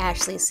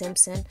 Ashley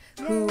Simpson,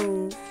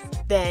 who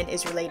then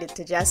is related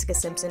to Jessica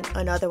Simpson,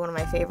 another one of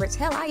my favorites.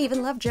 Hell, I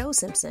even love Joe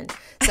Simpson.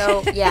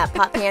 So yeah,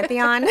 Pop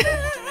Pantheon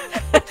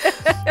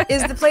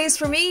is the place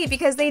for me,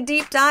 because they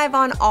deep dive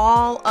on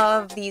all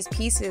of these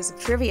pieces of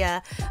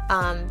trivia,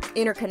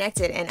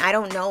 interconnected, and I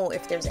don't know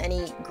if there's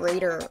any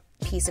greater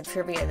piece of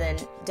trivia than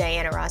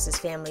Diana Ross's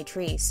family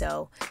tree.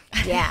 So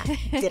yeah,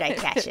 did I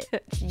catch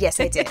it? Yes,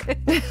 I did.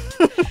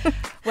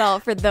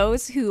 Well, for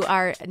those who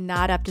are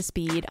not up to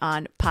speed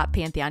on Pop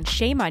Pantheon,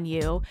 shame on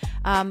you.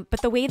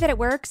 But the way that it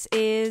works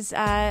is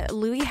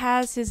Louis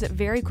has his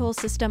very cool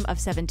system of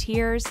 7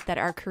 tiers that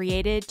are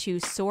created to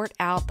sort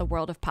out the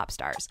world of pop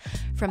stars,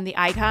 from the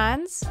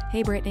icons,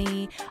 hey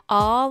Britney,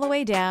 all the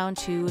way down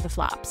to the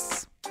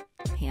flops.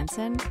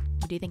 Hanson?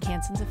 Do you think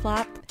Hanson's a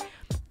flop?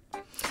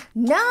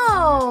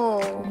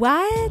 No.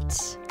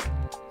 What?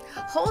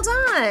 Hold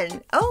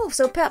on. Oh,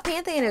 so Pop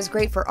Pantheon is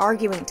great for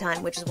arguing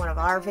time, which is one of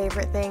our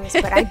favorite things.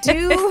 But I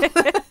do,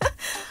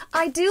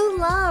 I do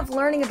love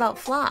learning about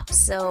flops.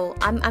 So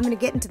I'm going to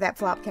get into that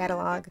flop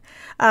catalog.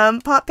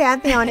 Pop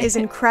Pantheon is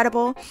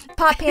incredible.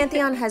 Pop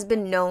Pantheon has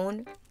been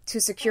known to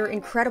secure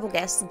incredible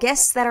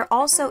guests that are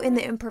also in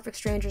the Imperfect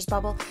Strangers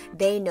bubble.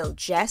 They know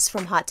Jess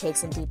from Hot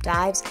Takes and Deep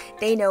Dives.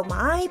 They know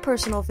my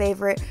personal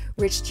favorite,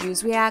 Rich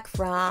Juzwiak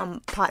from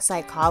Pot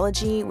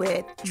Psychology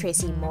with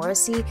Tracy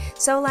Morrissey.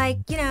 So, like,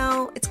 you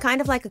know, it's kind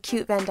of like a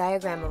cute Venn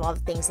diagram of all the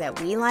things that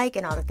we like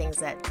and all the things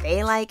that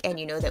they like, and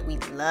you know that we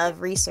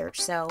love research.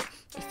 So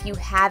if you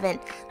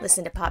haven't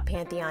listened to Pop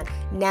Pantheon,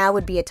 now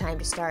would be a time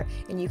to start,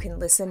 and you can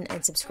listen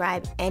and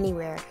subscribe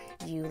anywhere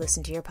you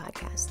listen to your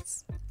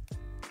podcasts.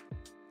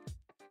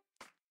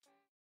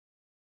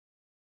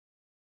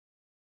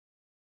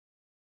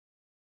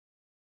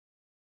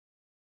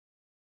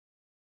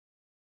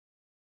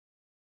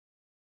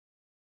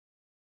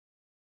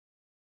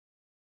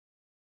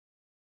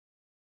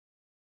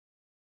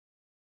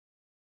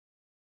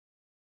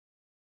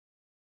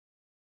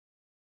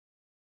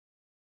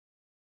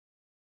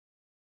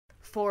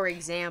 For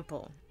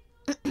example,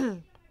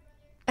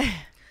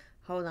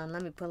 hold on,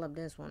 let me pull up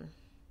this one.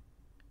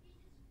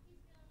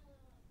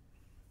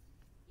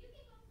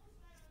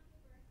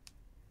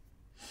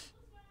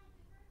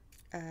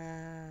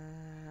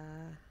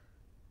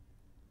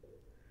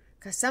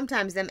 Because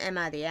sometimes them am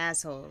I the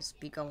assholes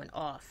be going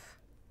off.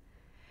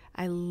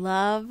 I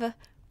love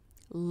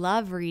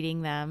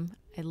reading them.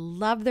 I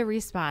love the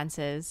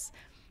responses.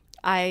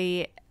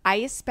 I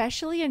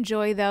especially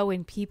enjoy, though,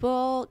 when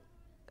people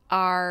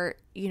are,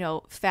 you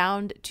know,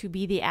 found to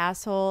be the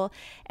asshole,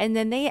 and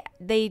then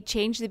they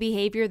change the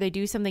behavior, they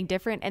do something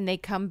different, and they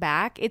come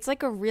back. It's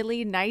like a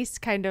really nice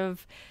kind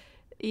of,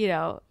 you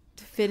know,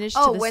 finish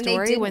to the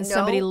story when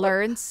somebody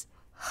learns.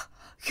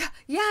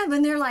 Yeah,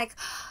 when they're like,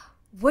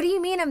 what do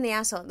you mean I'm the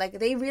asshole? Like,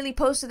 they really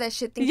posted that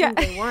shit thinking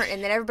they weren't,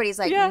 and then everybody's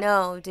like,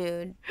 no,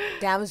 dude,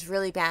 that was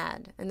really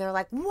bad. And they're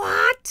like,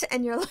 what?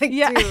 And you're like,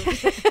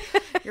 dude,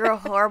 you're a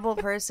horrible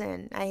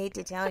person. I hate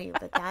to tell you,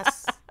 but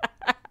that's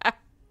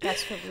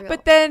for real.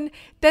 But then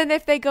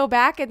if they go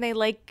back and they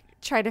like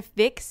try to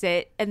fix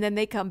it, and then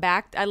they come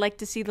back, I like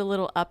to see the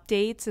little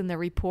updates and the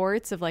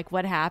reports of like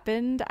what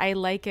happened. I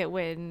like it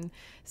when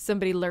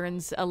somebody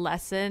learns a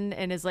lesson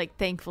and is like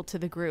thankful to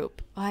the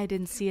group. Oh, I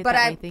didn't see it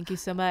that way. Thank you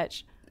so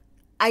much.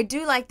 I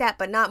do like that,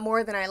 but not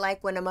more than I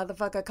like when a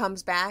motherfucker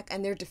comes back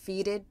and they're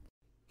defeated.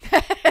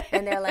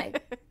 And they're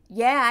like,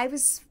 wow,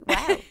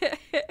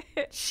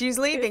 she's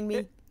leaving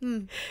me.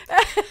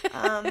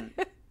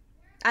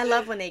 I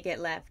love when they get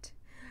left.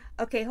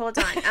 Okay, hold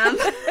on.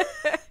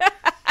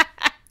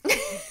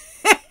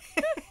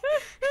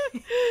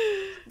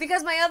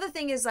 Because my other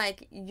thing is,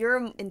 like,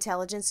 your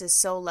intelligence is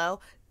so low.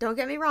 Don't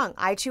get me wrong.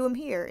 I too am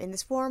here in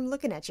this forum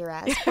looking at your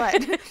ass.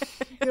 But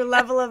your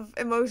level of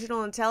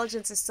emotional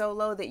intelligence is so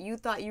low that you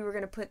thought you were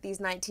going to put these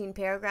 19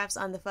 paragraphs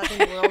on the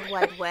fucking World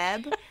Wide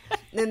Web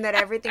and that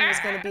everything was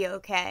going to be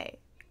okay,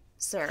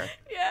 sir.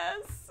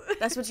 Yes.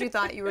 That's what you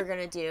thought you were going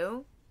to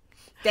do.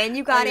 Then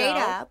you got ate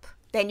up.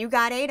 Then you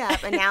got ate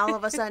up. And now all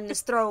of a sudden it's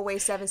throwaway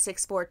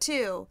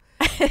 7642.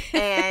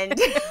 And...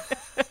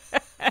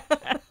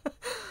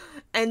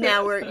 And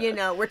now we're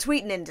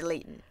tweeting and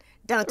deleting.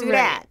 Don't do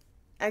that.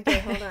 Okay,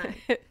 hold on.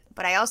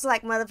 But I also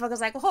like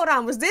motherfuckers like, well, hold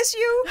on, was this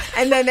you?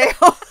 And then they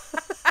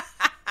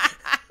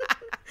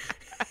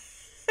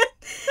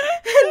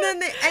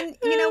and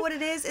you know what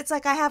it is? It's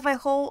like I have my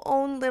whole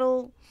own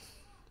little,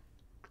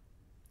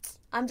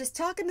 I'm just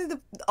talking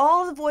to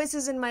all the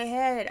voices in my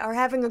head are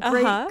having a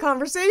great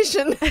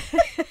conversation.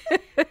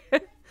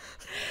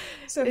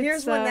 So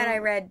here's one that I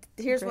read.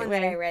 Here's one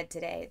that I read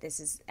today. This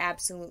is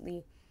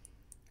absolutely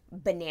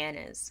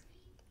bananas.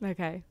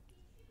 Okay.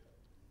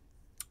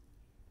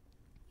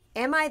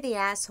 Am I the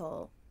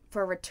asshole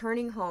for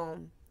returning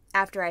home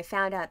after I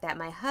found out that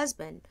my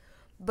husband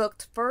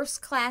booked first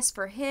class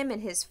for him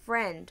and his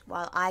friend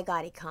while I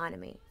got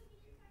economy?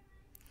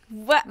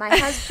 What? My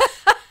husband...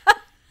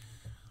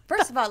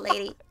 First of all,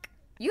 lady,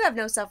 you have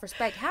no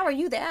self-respect. How are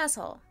you the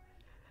asshole?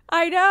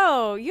 I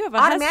know. You have a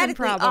husband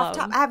problem. Off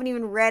top, I haven't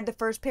even read the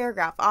first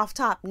paragraph. Off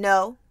top,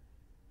 no.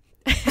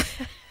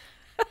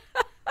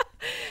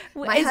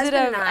 My husband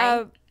and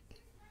I...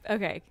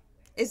 Okay.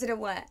 Is it a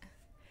what?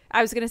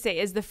 I was going to say,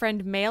 is the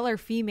friend male or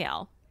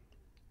female?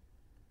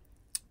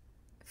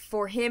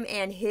 For him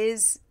and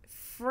his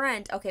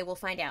friend... Okay, we'll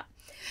find out.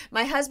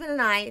 My husband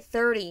and I,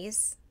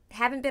 30s,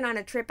 haven't been on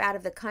a trip out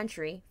of the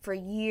country for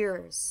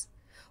years,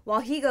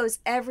 while he goes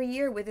every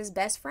year with his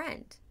best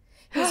friend.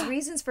 His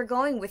reasons for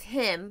going with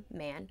him,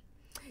 man,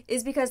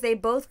 is because they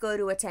both go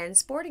to attend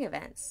sporting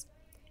events.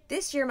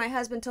 This year, my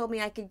husband told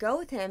me I could go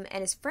with him and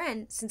his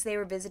friend since they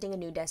were visiting a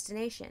new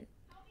destination.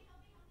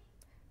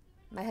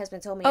 My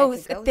husband told me I could go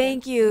with him.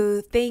 Thank you.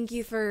 Thank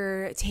you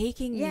for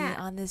taking me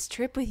on this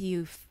trip with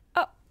you.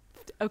 Oh,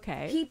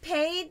 okay. He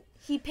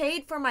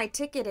paid for my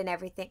ticket and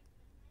everything.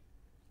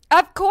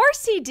 Of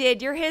course he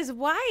did. You're his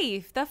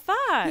wife. The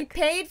fuck? He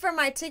paid for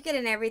my ticket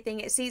and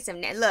everything. It sees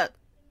him. Now, look,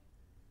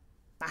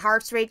 my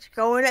heart rate's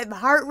going up. My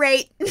heart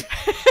rate.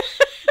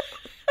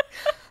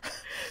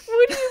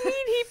 What do you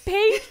mean he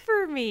paid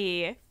for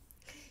me?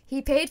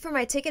 He paid for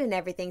my ticket and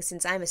everything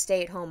since I'm a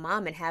stay-at-home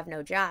mom and have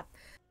no job.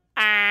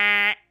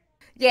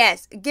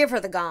 Yes, give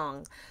her the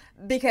gong.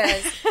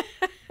 Because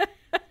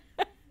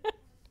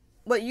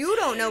what you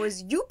don't know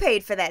is you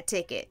paid for that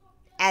ticket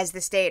as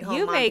the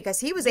stay-at-home mom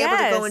because he was able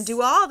to go and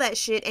do all that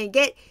shit and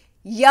get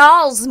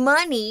y'all's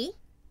money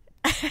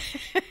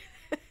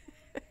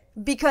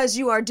because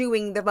you are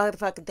doing the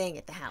motherfucking thing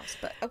at the house.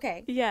 But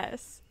okay.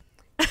 Yes.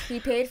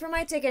 He paid for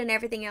my ticket and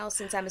everything else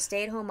since I'm a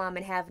stay-at-home mom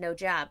and have no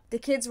job. The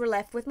kids were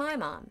left with my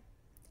mom.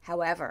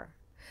 However,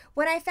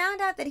 when I found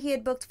out that he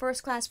had booked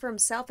first class for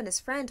himself and his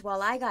friend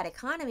while I got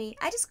economy,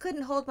 I just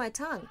couldn't hold my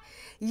tongue.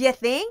 You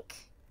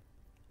think?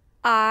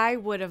 I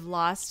would have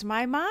lost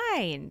my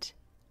mind.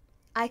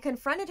 I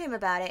confronted him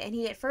about it, and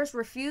he at first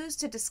refused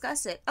to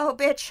discuss it. Oh,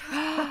 bitch.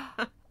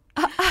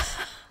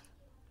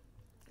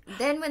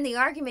 Then when the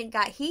argument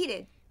got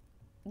heated,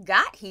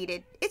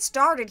 it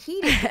started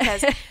heated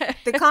because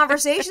the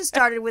conversation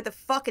started with a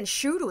fucking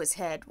shoe to his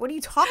head. What are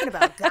you talking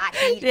about? Got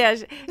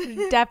heated.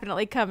 Yeah,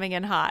 definitely coming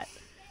in hot.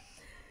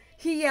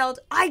 He yelled,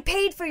 I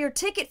paid for your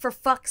ticket, for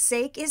fuck's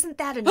sake. Isn't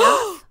that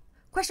enough?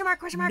 Question mark,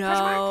 question mark,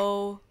 question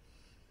mark.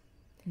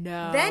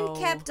 No. Then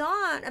kept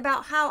on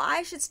about how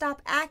I should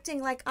stop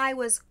acting like I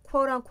was,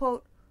 quote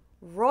unquote,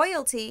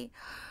 royalty.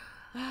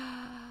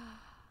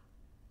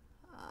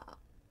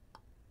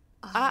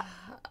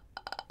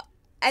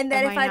 And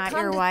that if I not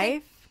come your to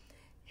wife?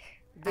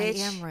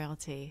 Bitch, I am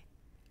royalty.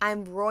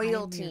 I'm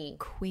royalty. I'm your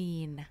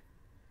queen.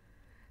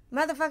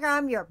 Motherfucker,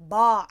 I'm your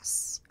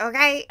boss.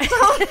 Okay?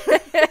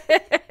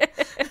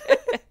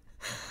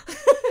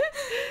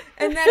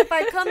 And that if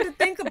I come to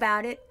think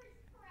about it,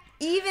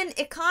 even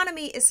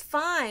economy is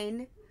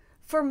fine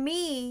for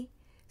me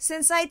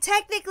since I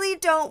technically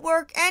don't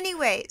work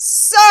anyway.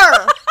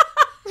 Sir!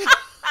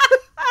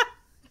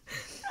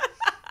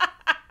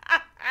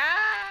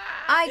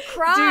 I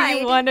cried. Do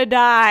you want to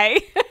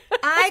die?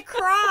 I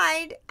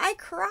cried.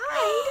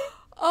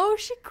 Oh,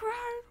 she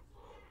cried.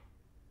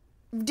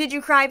 Did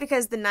you cry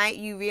because the night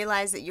you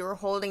realized that you were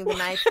holding the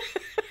knife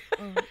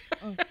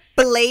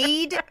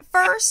blade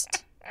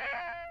first?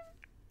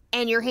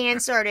 And your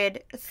hand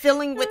started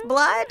filling with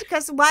blood?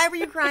 Because why were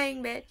you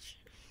crying, bitch?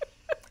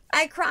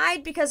 I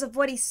cried because of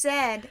what he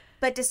said,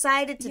 but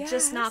decided to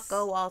just not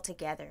go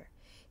altogether.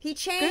 He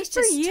changed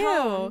his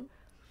tone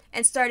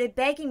and started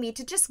begging me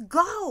to just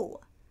go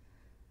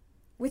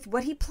with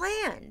what he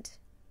planned.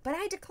 But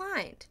I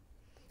declined.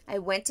 I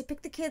went to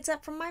pick the kids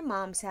up from my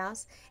mom's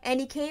house,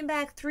 and he came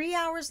back 3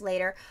 hours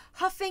later,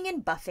 huffing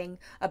and buffing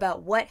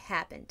about what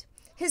happened.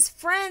 His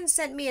friend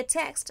sent me a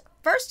text.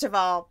 First of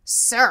all,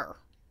 sir,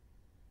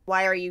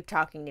 Why are you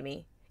talking to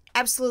me?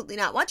 Absolutely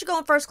not. Why don't you go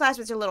in first class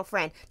with your little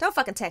friend? Don't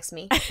fucking text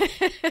me.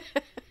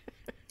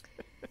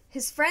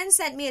 His friend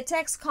sent me a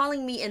text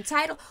calling me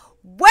entitled.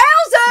 Wowzers!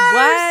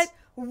 What?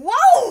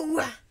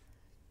 Whoa!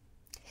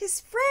 His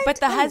friend. But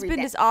the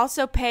husband is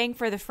also paying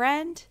for the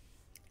friend?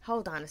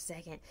 Hold on a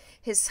second.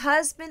 His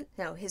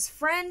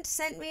friend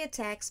sent me a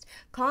text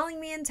calling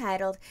me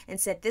entitled and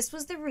said this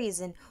was the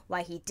reason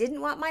why he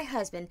didn't want my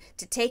husband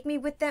to take me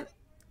with them.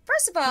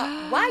 First of all,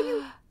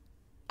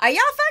 are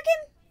y'all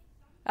fucking?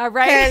 All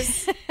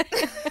right.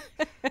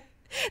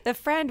 The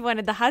friend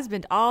wanted the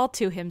husband all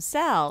to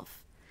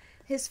himself.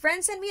 His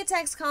friend sent me a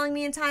text calling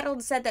me entitled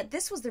and said that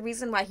this was the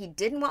reason why he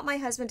didn't want my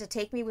husband to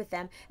take me with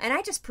them, and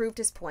I just proved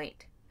his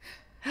point.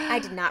 I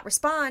did not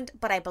respond,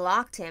 but I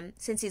blocked him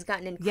since he's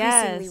gotten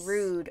increasingly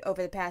rude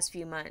over the past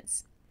few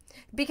months.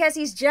 Because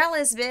he's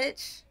jealous,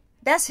 bitch.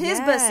 That's his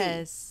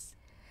pussy.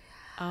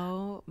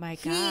 Oh my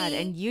God.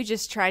 And you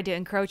just tried to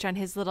encroach on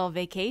his little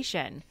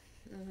vacation.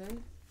 Mm-hmm.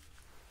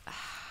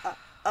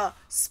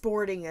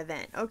 Sporting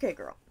event. Okay,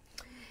 girl.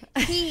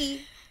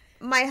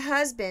 My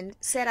husband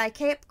said I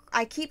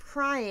keep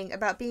crying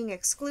about being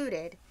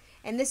excluded,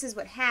 and this is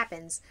what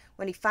happens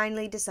when he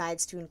finally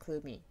decides to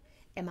include me.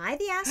 Am I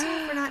the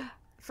asshole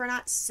for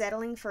not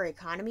settling for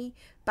economy?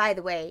 By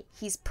the way,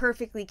 he's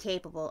perfectly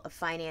capable of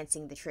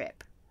financing the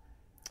trip.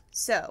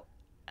 So,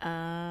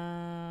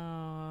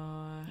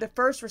 the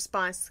first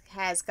response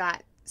has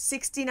got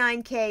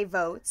 69K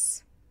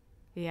votes.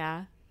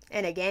 Yeah.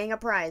 And a gang of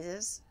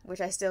prizes,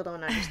 which I still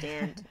don't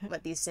understand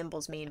what these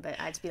symbols mean, but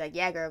I'd just be like,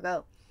 yeah, girl,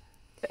 go.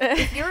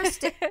 If you're this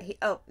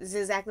is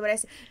exactly what I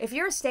said. If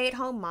you're a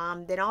stay-at-home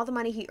mom, then all the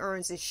money he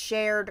earns is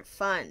shared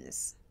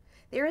funds.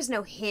 There is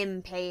no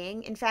him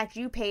paying. In fact,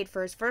 you paid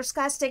for his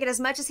first-class ticket as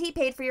much as he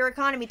paid for your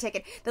economy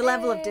ticket. The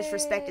level of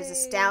disrespect is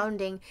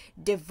astounding.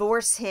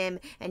 Divorce him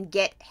and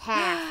get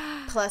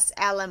half plus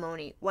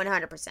alimony,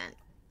 100%.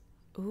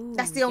 Ooh,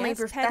 that's the only.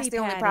 Yes, that's the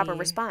only proper Patty.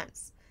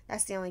 response.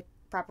 That's the only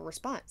proper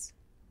response.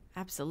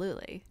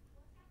 Absolutely.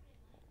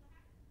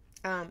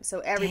 So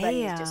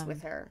everybody is just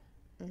with her.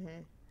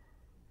 Mm-hmm.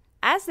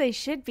 As they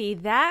should be.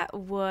 That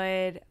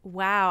would.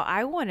 Wow.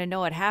 I want to know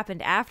what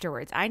happened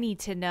afterwards. I need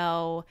to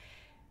know.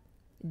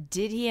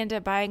 Did he end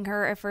up buying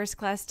her a first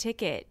class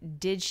ticket?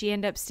 Did she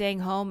end up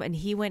staying home and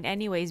he went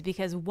anyways?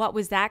 Because what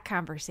was that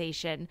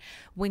conversation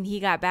when he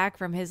got back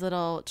from his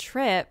little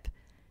trip?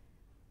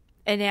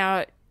 And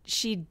now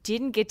she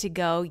didn't get to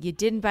go. You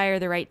didn't buy her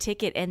the right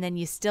ticket and then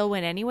you still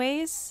went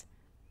anyways?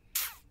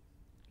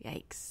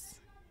 Yikes.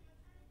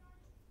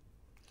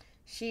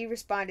 She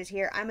responded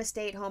here, I'm a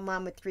stay-at-home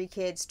mom with 3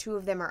 kids. 2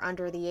 of them are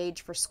under the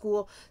age for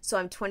school, so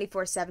I'm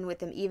 24/7 with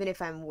them even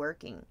if I'm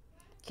working.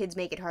 Kids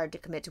make it hard to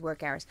commit to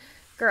work hours.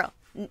 Girl,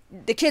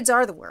 the kids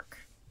are the work.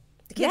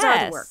 The kids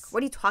are the work. What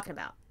are you talking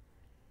about?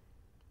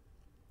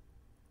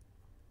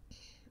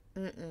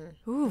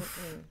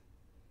 Oof.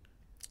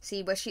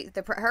 See, what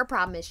her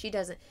problem is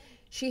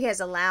she has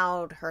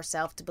allowed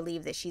herself to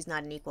believe that she's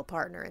not an equal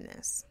partner in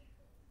this.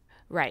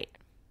 Right.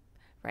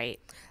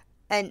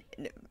 And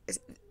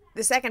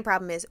the second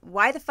problem is,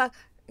 why the fuck,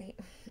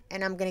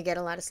 and I'm going to get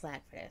a lot of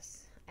slack for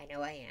this. I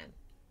know I am.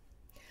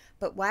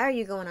 But why are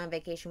you going on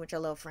vacation with your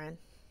little friend?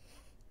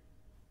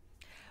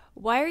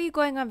 Why are you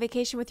going on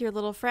vacation with your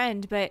little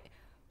friend? But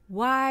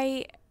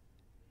why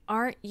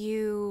did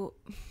you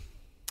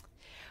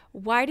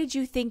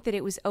think that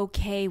it was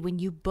okay when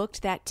you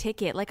booked that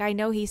ticket? Like, I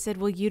know he said,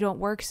 well, you don't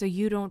work, so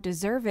you don't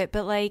deserve it.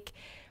 But like,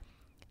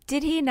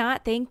 did he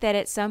not think that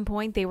at some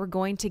point they were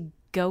going to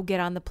go get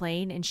on the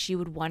plane and she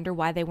would wonder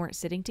why they weren't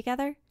sitting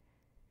together?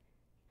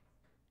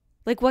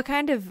 Like, what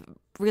kind of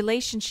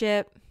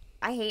relationship?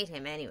 I hate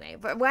him anyway.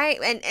 But why?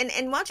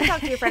 And why don't you talk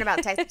to your friend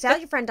about text? Tell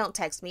your friend don't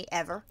text me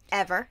ever.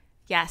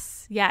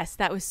 Yes,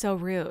 that was so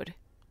rude.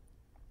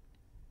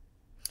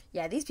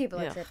 Yeah, these people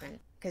are tripping.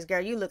 Because,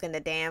 girl, you looking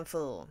the damn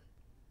fool.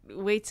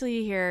 Wait till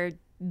you hear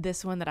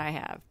this one that I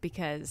have,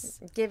 because...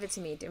 Give it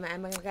to me.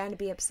 Am I going to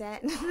be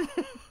upset?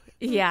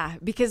 Yeah,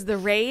 because the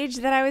rage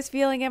that I was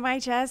feeling in my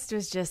chest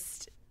was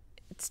just...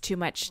 It's too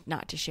much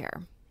not to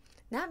share.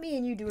 Not me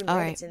and you doing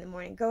Reddits in the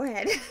morning. Go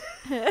ahead.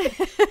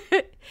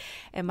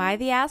 Am I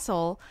the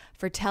asshole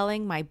for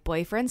telling my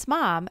boyfriend's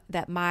mom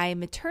that my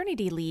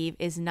maternity leave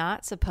is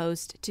not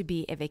supposed to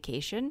be a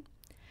vacation?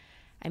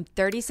 I'm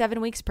 37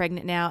 weeks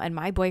pregnant now, and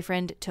my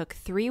boyfriend took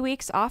 3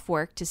 weeks off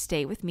work to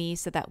stay with me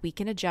so that we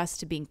can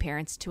adjust to being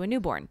parents to a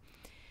newborn.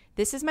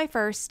 This is my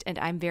first, and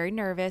I'm very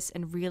nervous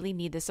and really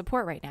need the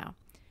support right now.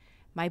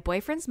 My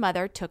boyfriend's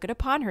mother took it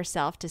upon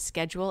herself to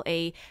schedule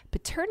a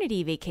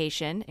paternity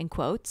vacation, in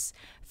quotes,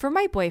 for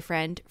my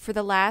boyfriend for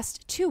the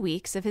last 2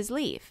 weeks of his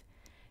leave.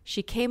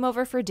 She came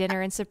over for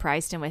dinner and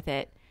surprised him with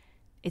it.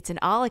 It's an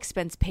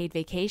all-expense paid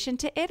vacation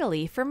to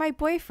Italy for my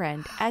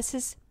boyfriend as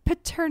his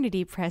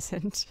paternity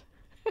present.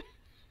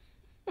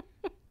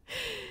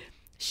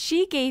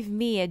 She gave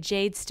me a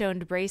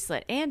jade-stoned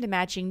bracelet and a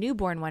matching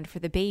newborn one for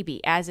the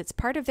baby, as it's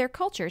part of their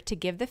culture to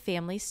give the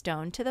family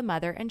stone to the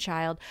mother and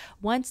child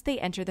once they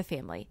enter the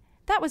family.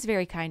 That was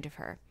very kind of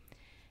her.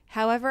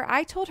 However,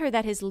 I told her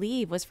that his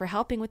leave was for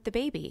helping with the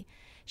baby.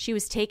 She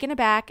was taken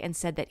aback and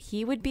said that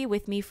he would be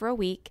with me for a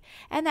week,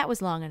 and that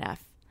was long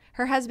enough.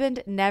 Her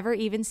husband never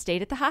even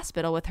stayed at the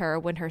hospital with her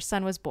when her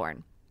son was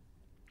born.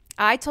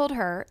 I told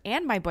her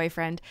and my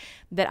boyfriend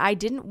that I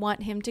didn't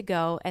want him to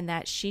go and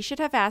that she should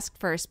have asked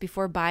first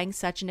before buying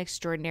such an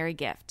extraordinary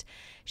gift.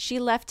 She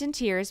left in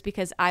tears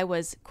because I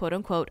was, quote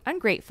unquote,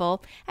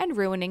 ungrateful and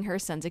ruining her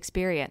son's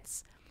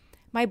experience.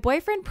 My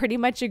boyfriend pretty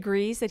much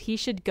agrees that he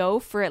should go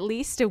for at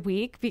least a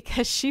week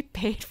because she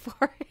paid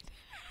for it.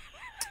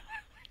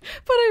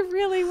 But I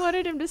really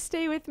wanted him to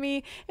stay with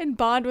me and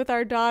bond with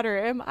our daughter.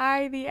 Am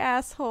I the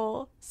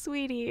asshole?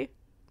 Sweetie,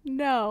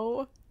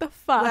 no. The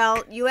fuck?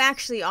 Well, you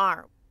actually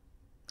are.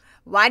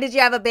 Why did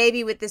you have a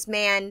baby with this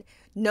man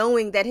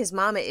knowing that his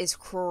mama is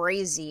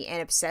crazy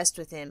and obsessed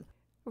with him?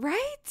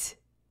 Right?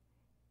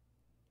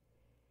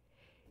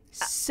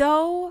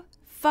 So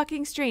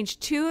fucking strange.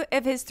 2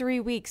 of his 3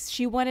 weeks,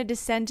 she wanted to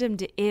send him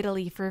to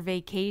Italy for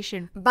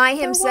vacation. By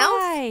himself?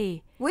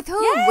 Why? With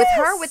who? Yes! With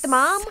her? With the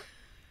mom?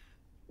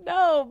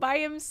 No, by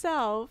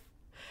himself.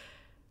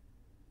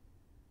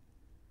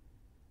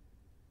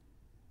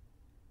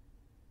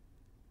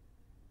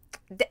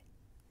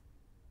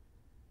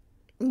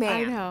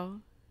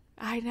 Man.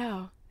 I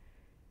know.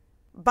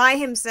 By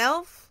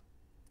himself?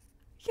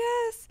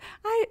 Yes.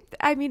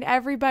 I mean,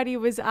 everybody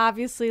was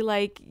obviously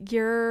like,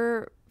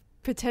 your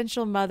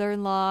potential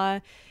mother-in-law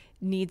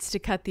needs to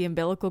cut the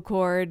umbilical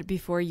cord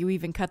before you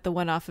even cut the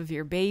one off of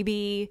your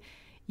baby.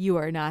 You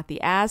are not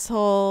the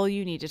asshole.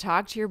 You need to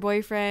talk to your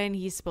boyfriend.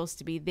 He's supposed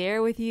to be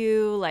there with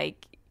you.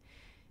 Like,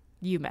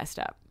 you messed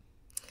up.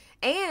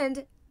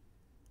 And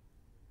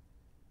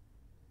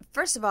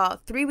first of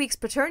all, 3 weeks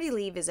paternity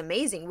leave is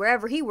amazing.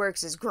 Wherever he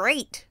works is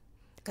great.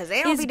 Because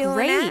they don't be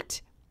doing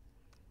that.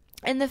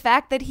 And the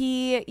fact that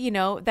he,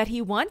 that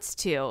he wants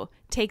to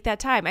take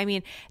that time. I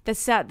mean, this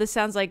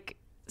sounds like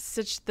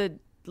such the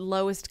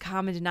lowest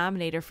common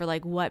denominator for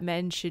like what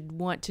men should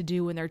want to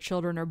do when their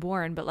children are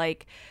born. But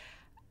like,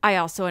 I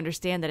also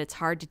understand that it's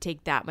hard to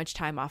take that much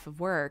time off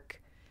of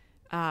work.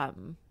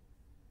 Girl,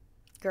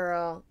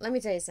 let me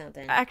tell you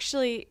something.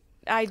 Actually,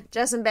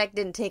 Justin Beck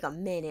didn't take a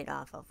minute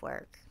off of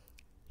work.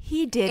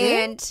 He didn't?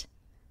 And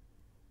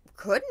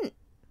couldn't.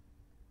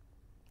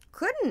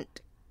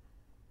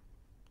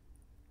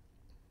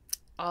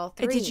 All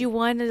 3. Did you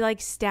want to like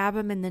stab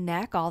him in the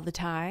neck all the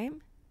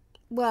time?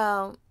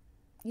 Well,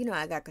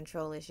 I got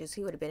control issues.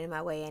 He would have been in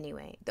my way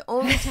anyway. The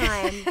only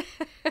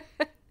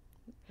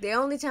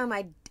time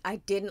I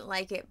didn't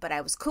like it, but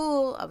I was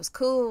cool as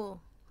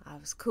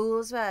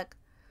fuck,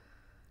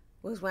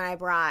 was when I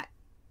brought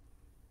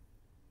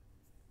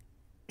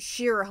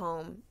Shira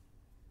home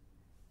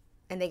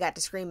and they got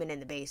to screaming in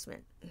the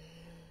basement.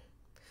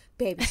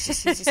 Baby,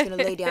 she's just going to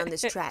lay down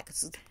this track.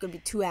 It's going to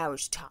be 2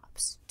 hours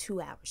tops.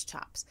 2 hours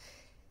tops.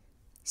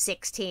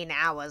 16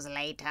 hours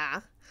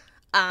later.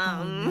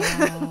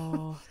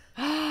 Oh,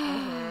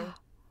 no.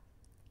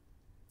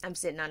 I'm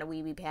sitting on a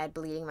wee pad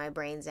bleeding my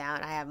brains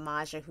out. I have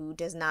Maja, who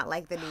does not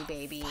like the new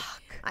baby.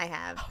 I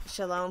have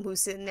Shalom, who's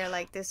sitting there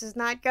like, this is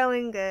not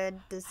going good.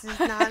 This is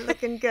not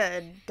looking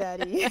good,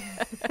 Daddy.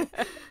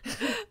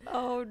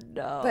 Oh,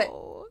 no. But,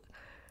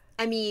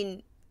 I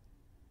mean,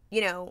 he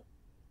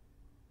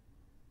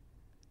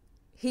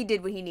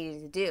did what he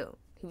needed to do.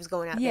 He was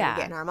going out there and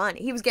getting our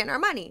money. He was getting our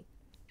money.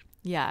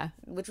 Yeah.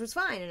 Which was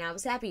fine, and I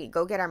was happy.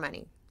 Go get our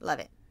money. Love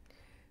it.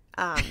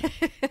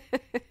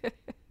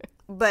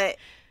 But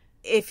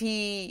if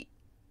he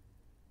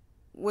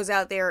was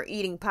out there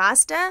eating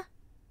pasta,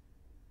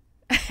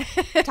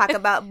 talk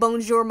about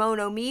bonjour mon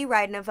ami,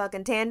 riding a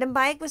fucking tandem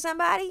bike with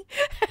somebody.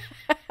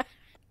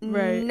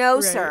 Right. No,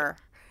 right. sir.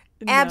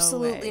 No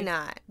Absolutely way.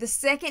 not. The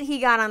second he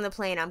got on the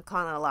plane, I'm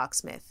calling a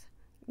locksmith.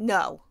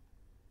 No.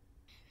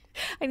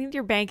 I need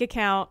your bank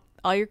account,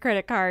 all your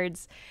credit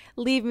cards.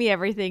 Leave me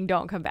everything.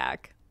 Don't come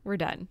back. We're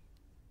done.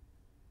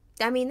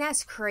 I mean,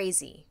 that's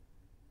crazy.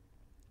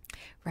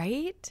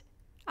 Right?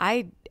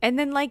 And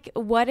then like,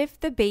 what if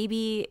the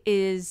baby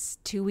is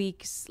 2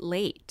 weeks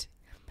late?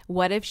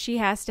 What if she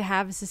has to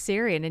have a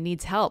cesarean and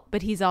needs help,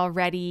 but he's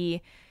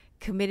already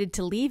committed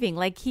to leaving?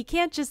 Like, he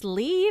can't just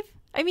leave.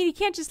 I mean, he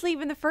can't just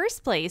leave in the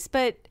first place,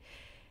 but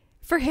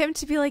for him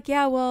to be like,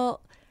 yeah,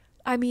 well,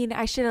 I mean,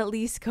 I should at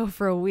least go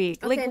for a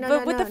week. Okay, like, no, but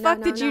no, what no, the fuck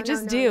no, did no, you no,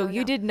 just no, do? no,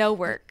 You no. did no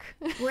work.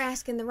 We're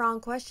asking the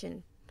wrong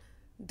question.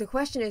 The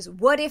question is,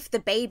 what if the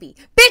baby?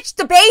 Bitch,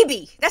 the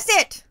baby! That's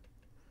it!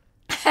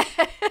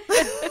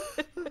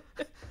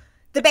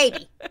 The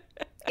baby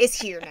is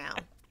here now.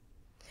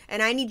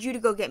 And I need you to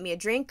go get me a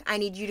drink. I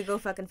need you to go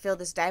fucking fill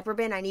this diaper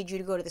bin. I need you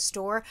to go to the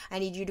store. I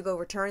need you to go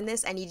return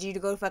this. I need you to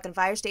go to fucking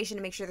fire station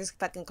to make sure this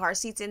fucking car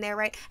seat's in there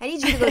right. I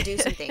need you to go do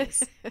some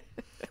things.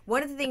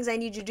 One of the things I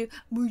need you to do,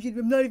 I don't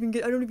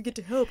even get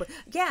to help.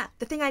 Yeah,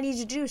 the thing I need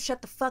you to do is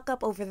shut the fuck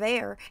up over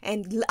there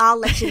and I'll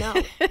let you know.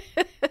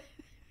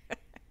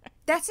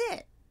 That's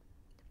it.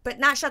 But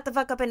not shut the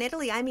fuck up in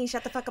Italy. I mean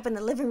shut the fuck up in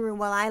the living room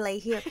while I lay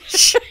here.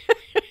 Shh.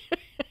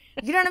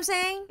 You know what I'm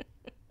saying?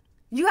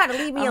 You got to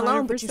leave me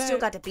alone, 100%. But you still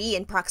got to be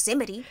in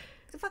proximity. Get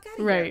the fuck out of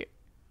here. Right.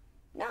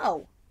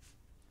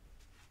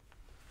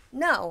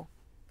 No.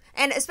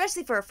 And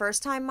especially for a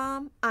first time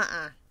mom,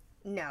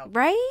 no.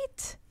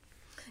 Right?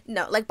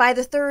 No, like by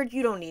the third,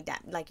 you don't need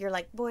that. Like you're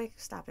like, boy,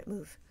 stop it,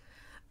 move.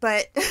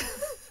 But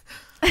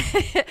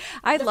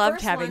I The loved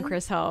first having one-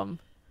 Chris home.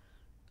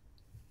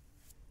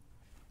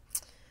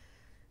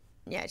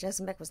 yeah,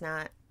 Justin Beck was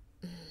not.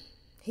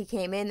 He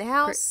came in the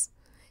house,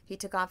 he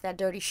took off that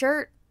dirty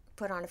shirt,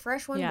 put on a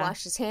fresh one, Yeah.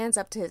 washed his hands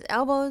up to his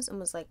elbows, and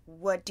was like,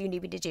 "What do you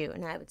need me to do?"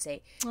 And I would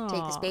say, "Take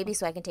this Aw. baby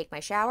so I can take my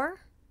shower,"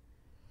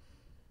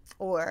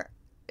 or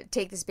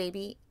 "Take this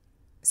baby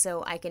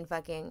so I can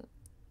fucking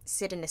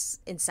sit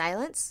in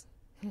silence,"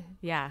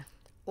 Yeah.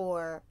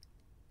 or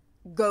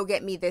 "Go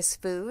get me this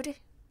food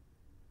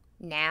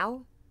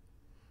now."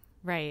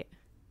 Right.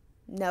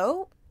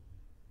 No,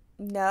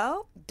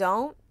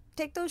 don't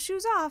take those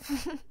shoes off.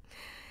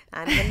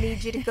 I'm gonna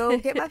need you to go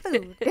get my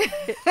food.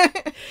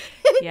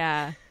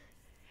 Yeah.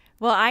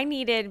 Well, I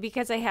needed,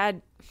 because I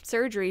had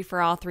surgery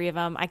for all three of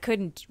them, I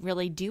couldn't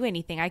really do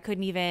anything. I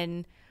couldn't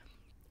even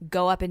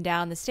go up and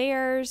down the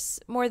stairs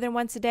more than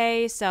once a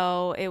day.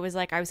 So it was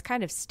like I was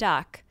kind of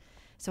stuck.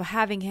 So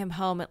having him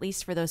home, at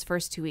least for those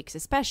first 2 weeks,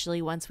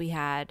 especially once we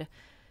had,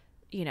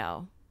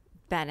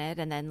 Bennett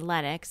and then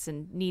Lennox,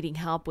 and needing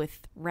help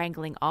with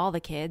wrangling all the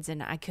kids,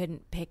 and I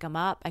couldn't pick him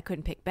up. I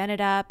couldn't pick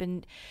Bennett up.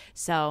 And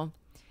so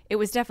it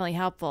was definitely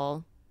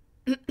helpful.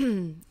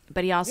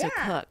 But he also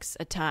Yeah. cooks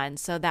a ton.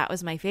 So that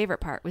was my favorite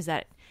part, was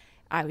that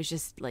I was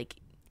just like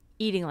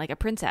eating like a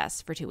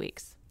princess for 2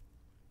 weeks.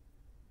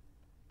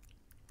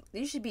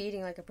 You should be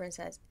eating like a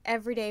princess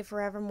every day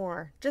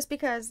forevermore. Just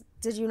because,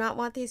 did you not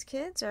want these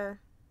kids, or?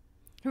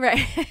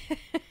 Right.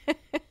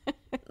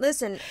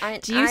 Listen,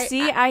 Do you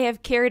see I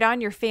have carried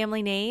on your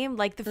family name?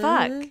 Like the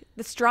fuck. Mhm.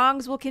 The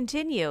Strongs will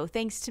continue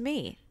thanks to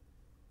me.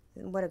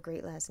 What a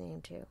great last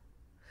name too.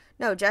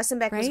 No, Justin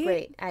Beck was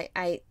Right?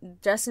 great.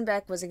 Justin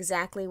Beck was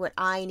exactly what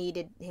I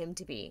needed him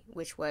to be,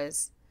 which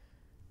was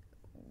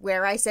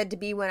where I said to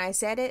be when I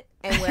said it,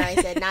 and where I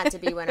said not to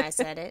be when I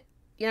said it.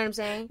 You know what I'm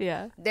saying?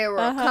 Yeah. There were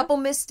Uh-huh. a couple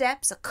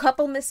missteps. A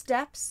couple.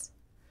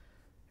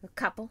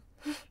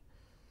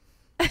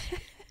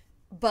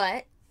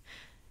 But,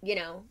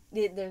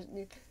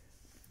 the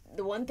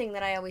one thing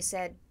that I always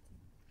said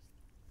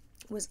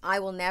was, I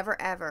will never,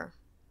 ever,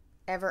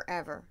 ever,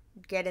 ever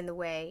get in the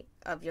way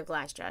of your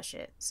Glassjaw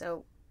shit.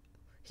 So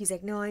he's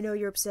like, no, I know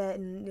you're upset,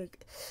 and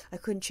like, I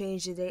couldn't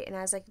change the date. And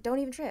I was like, don't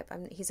even trip.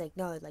 He's like,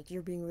 no, like,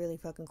 you're being really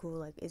fucking cool.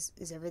 Like, is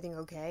everything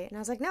okay? And I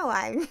was like, no,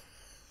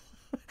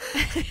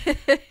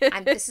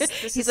 this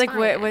He's is like,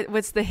 fine.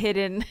 what's the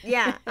hidden?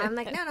 Yeah, I'm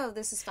like, no,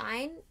 this is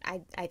fine.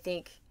 I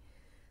think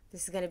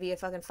this is gonna be a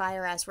fucking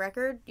fire ass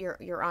record.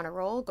 You're on a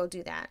roll. Go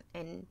do that.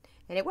 And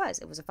it was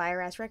a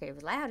fire ass record. It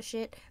was loud as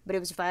shit, but it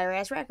was a fire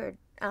ass record.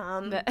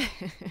 But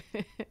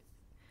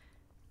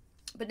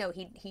no,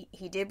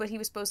 he did what he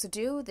was supposed to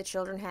do. The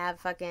children have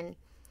fucking,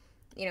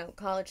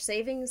 college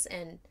savings,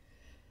 and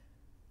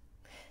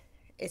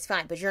it's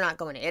fine. But you're not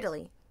going to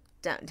Italy.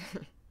 Done.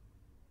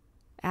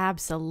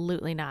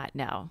 Absolutely not.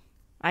 No.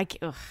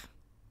 Ugh.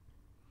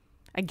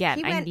 Again,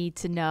 He I went- need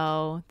to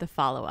know the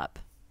follow-up.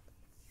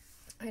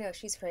 I know,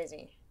 she's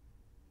crazy.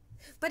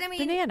 But I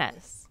mean,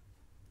 Bananas.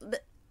 the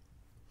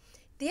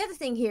other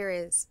thing here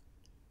is,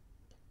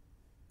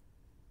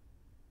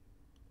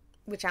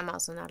 which I'm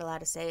also not allowed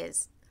to say,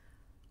 is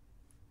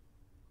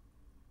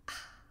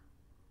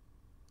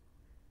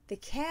the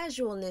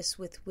casualness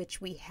with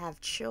which we have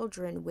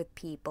children with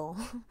people.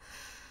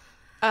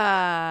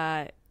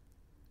 Yeah.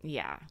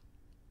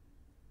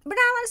 We're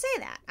not allowed to say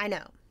that. I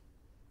know.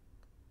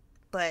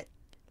 But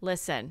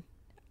Listen,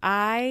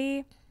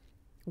 I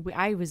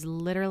was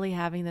literally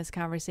having this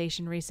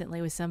conversation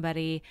recently with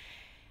somebody,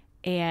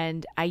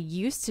 and I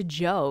used to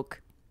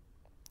joke,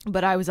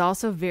 but I was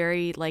also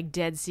very like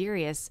dead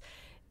serious.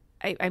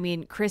 I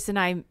mean, Chris and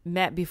I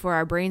met before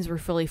our brains were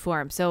fully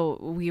formed. So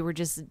we were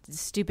just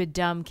stupid,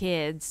 dumb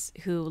kids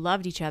who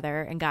loved each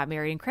other and got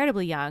married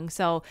incredibly young.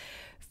 So,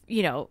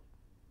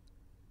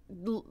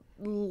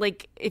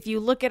 like if you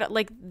look at it,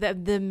 like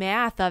the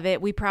math of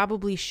it, we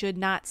probably should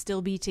not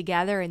still be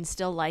together and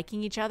still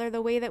liking each other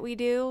the way that we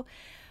do.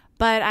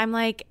 But I'm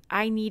like,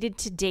 I needed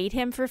to date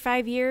him for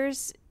 5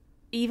 years,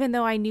 even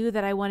though I knew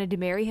that I wanted to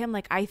marry him.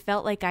 Like I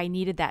felt like I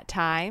needed that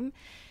time.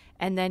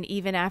 And then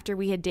even after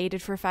we had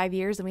dated for 5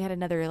 years, and we had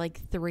another like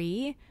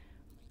 3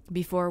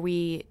 before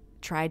we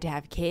tried to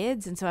have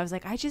kids. And so I was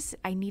like,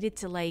 I needed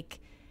to like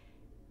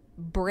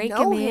break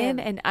Know him in him.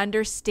 and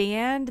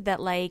understand that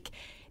like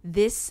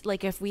this,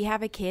 like if we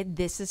have a kid,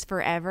 this is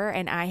forever,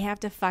 and I have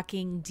to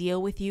fucking deal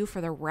with you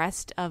for the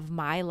rest of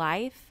my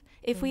life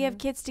if we have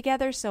kids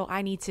together. So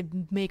I need to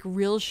make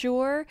real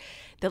sure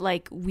that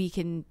like we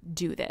can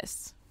do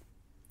this.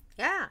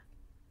 yeah.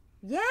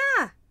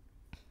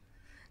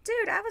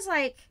 Dude, I was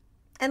like,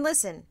 and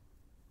listen,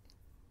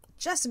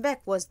 Justin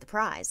Beck was the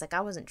prize. Like, I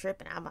wasn't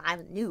tripping. I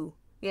knew,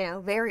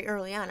 very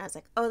early on. I was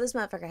like, oh, this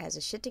motherfucker has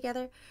his shit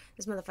together.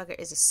 This motherfucker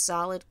is a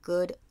solid,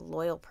 good,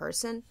 loyal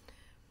person.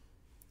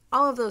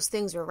 All of those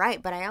things were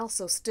right, but I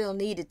also still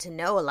needed to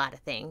know a lot of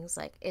things.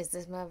 Like, is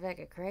this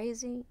motherfucker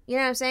crazy? You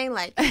know what I'm saying?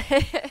 Like,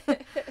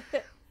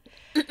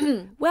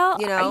 Well,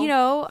 You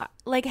know?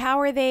 like how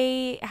are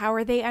they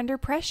under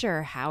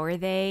pressure? How are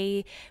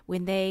they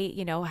when they,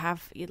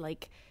 have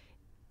like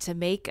to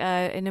make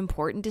an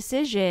important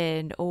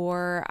decision,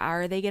 or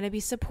are they going to be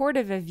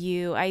supportive of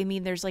you? I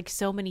mean, there's like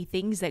so many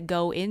things that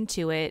go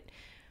into it.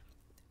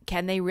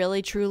 Can they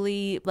really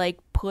truly like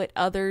put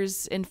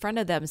others in front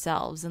of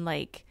themselves and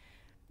like,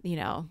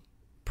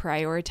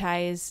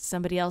 prioritize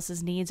somebody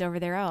else's needs over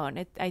their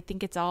own? I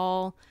think it's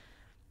all,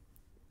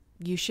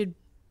 you should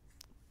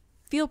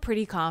feel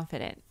pretty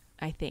confident,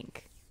 I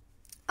think.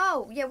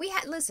 Oh, yeah,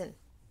 listen,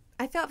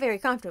 I felt very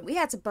confident. We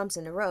had some bumps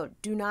in the road.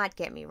 Do not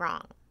get me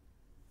wrong.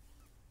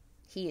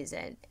 He is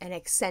an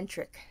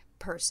eccentric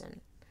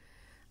person.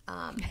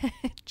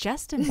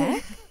 Justin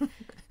Beck?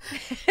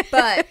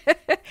 But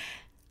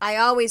I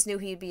always knew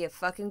he'd be a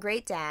fucking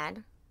great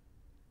dad.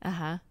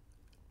 Uh-huh.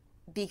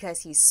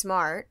 Because he's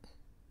smart.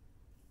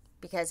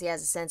 Because he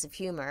has a sense of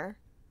humor.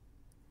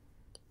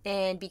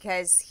 And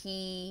because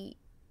he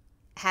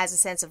has a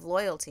sense of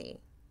loyalty.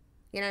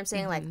 You know what I'm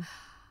saying? Like,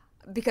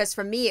 because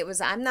for me, it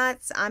was, I'm not,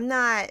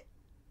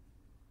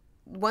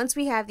 once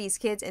we have these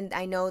kids, and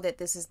I know that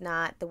this is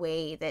not the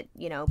way that,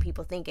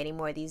 people think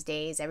anymore these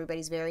days.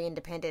 Everybody's very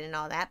independent and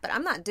all that, but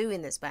I'm not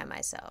doing this by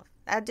myself.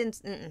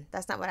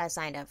 That's not what I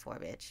signed up for,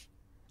 bitch.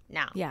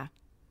 No. Yeah.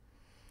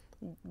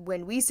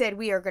 When we said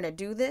we are going to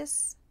do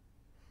this,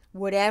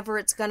 whatever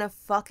it's going to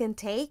fucking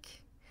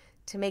take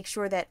to make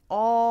sure that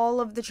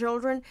all of the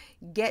children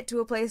get to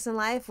a place in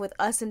life with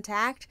us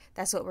intact,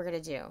 that's what we're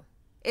going to do.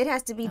 It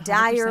has to be 100%.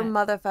 dire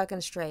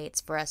motherfucking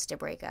straits for us to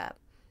break up.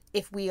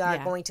 If we are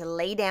going to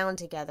lay down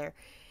together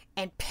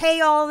and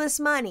pay all this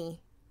money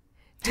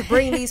to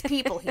bring these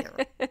people here.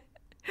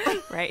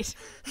 Right.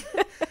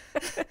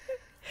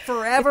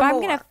 Forevermore. If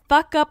I'm going to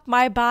fuck up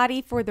my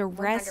body for the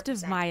rest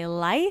 100%. of my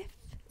life.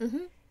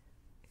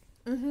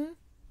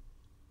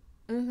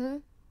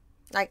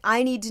 Like,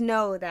 I need to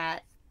know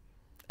that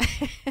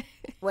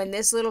when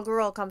this little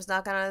girl comes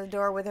knocking on the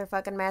door with her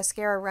fucking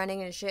mascara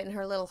running and shit and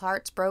her little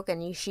heart's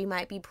broken, she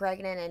might be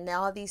pregnant and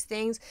all these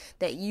things,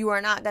 that you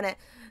are not going to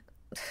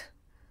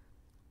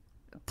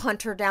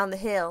punt her down the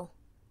hill.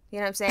 You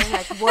know what I'm saying?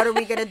 Like, what are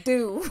we going to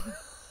do?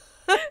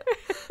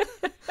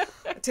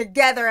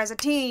 Together as a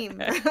team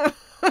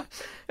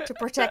to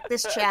protect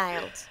this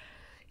child.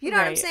 You know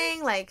what I'm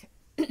saying? Like,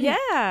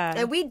 yeah.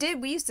 And we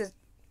used to,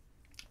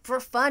 for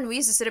fun, we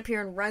used to sit up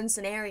here and run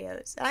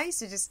scenarios.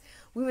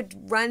 We would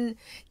run,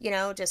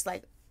 just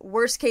like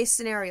worst case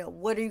scenario.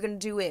 What are you going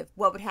to do if?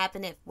 What would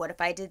happen if? What if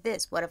I did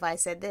this? What if I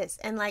said this?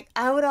 And like,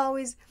 I would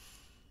always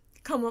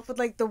come up with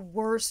like the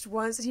worst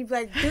ones. And he'd be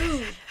like,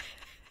 dude,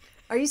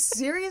 are you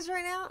serious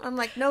right now? I'm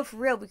like, no, for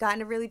real. We got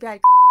in a really bad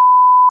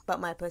but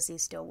my pussy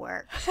still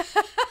works.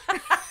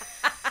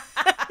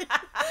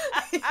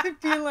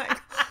 He'd be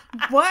like,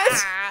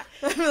 what?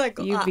 I'd be like,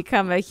 You've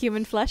become a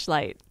human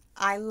fleshlight.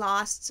 I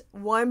lost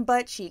one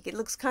butt cheek. It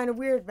looks kind of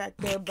weird back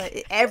there, but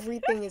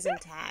everything is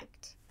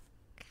intact.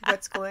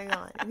 What's going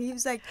on? And he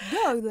was like,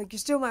 no, like, you're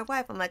still my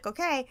wife. I'm like,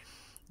 okay,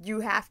 you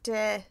have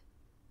to.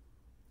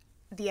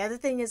 The other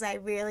thing is I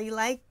really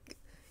like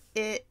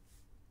it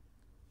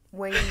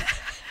when you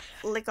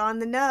lick on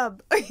the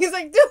nub. He's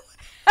like, dude.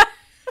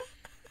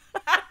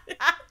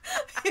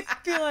 He'd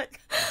be like,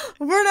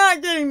 we're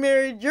not getting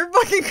married. You're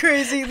fucking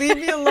crazy. Leave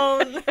me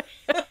alone.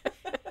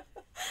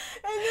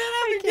 And then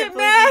I would get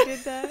mad. Did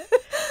that.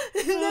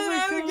 And then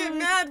I would get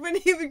mad when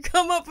he would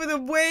come up with a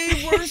way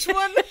worse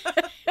one.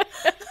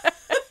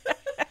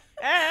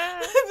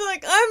 I'd be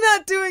like, I'm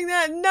not doing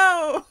that.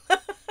 No.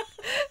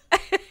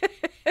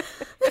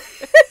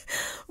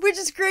 Which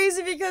is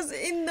crazy because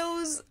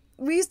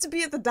we used to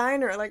be at the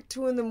diner at like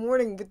 2 a.m.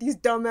 with these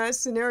dumbass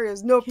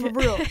scenarios. No, for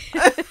real.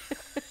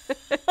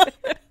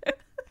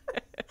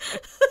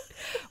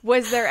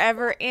 Was there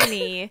ever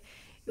any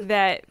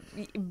that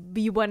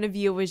one of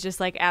you was just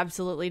like,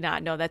 absolutely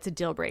not? No, that's a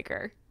deal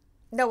breaker.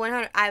 No,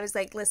 100. I was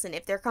like, listen,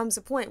 if there comes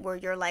a point where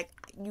you're like,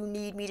 you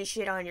need me to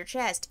shit on your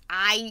chest,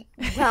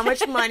 how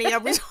much money are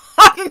we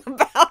talking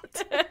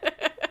about?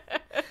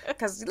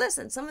 Because,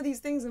 listen, some of these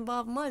things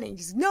involve money.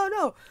 He's like,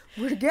 no,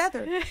 we're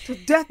together till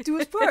death do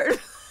us part.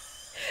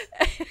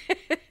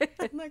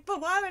 I'm like, but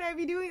why would I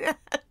be doing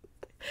that?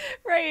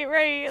 Right.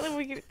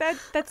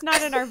 That's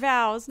not in our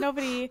vows.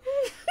 Nobody.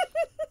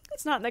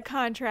 It's not in the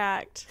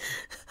contract.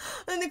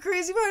 And the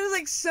crazy part is,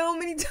 like, so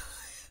many times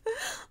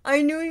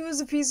I knew he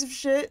was a piece of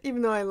shit,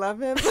 even though I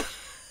love him.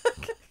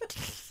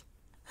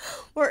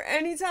 Or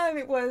anytime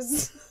it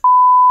was,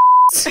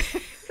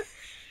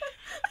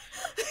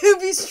 he'd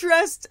be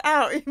stressed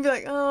out. He'd be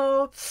like,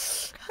 oh,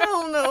 I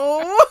don't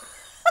know.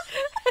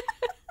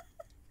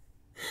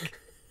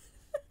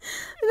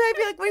 And I'd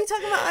be like, what are you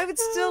talking about? I would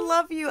still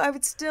love you. I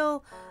would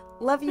still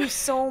love you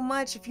so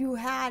much if you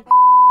had.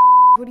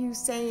 What are you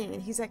saying?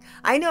 And he's like,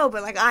 I know,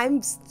 but like,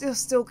 I'm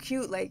still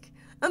cute. Like,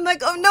 I'm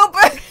like, oh no,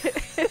 but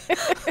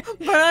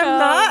I'm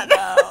not.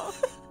 No.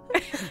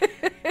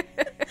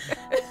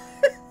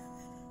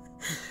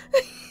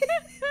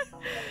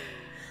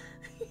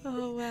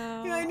 Oh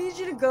wow. I need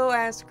you to go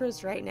ask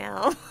Chris right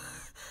now.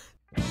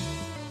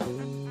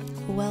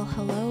 Well,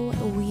 hello.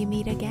 We you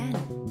meet again.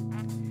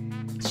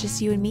 It's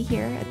just you and me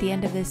here at the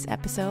end of this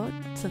episode,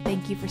 so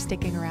thank you for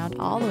sticking around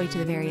all the way to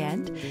the very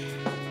end.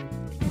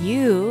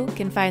 You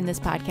can find this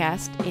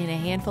podcast in a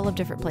handful of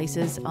different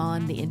places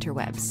on the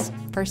interwebs.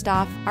 First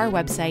off, our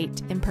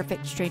website,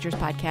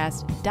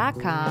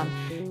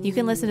 imperfectstrangerspodcast.com. You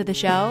can listen to the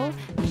show.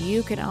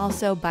 You can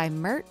also buy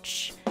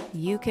merch.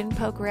 You can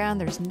poke around.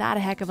 There's not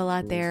a heck of a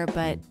lot there,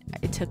 but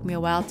it took me a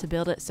while to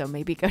build it, so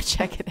maybe go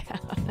check it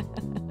out.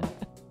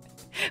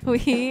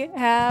 We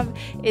have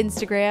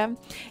Instagram,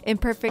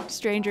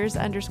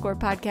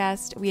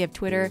 imperfectstrangers_podcast. We have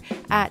Twitter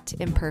at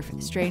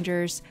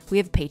imperfectstrangers. We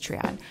have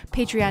Patreon,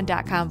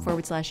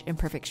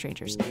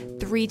 patreon.com/imperfectstrangers.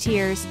 3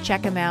 tiers.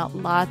 Check them out.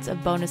 Lots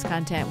of bonus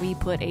content. We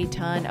put a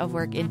ton of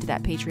work into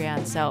that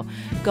Patreon. So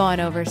go on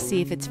over,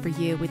 see if it's for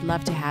you. We'd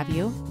love to have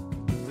you.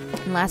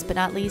 And last but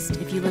not least,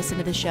 if you listen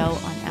to the show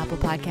on Apple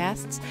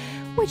Podcasts,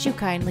 would you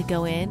kindly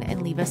go in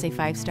and leave us a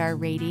 5-star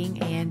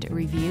rating and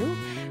review?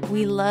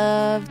 We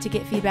love to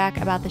get feedback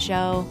about the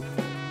show,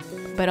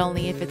 but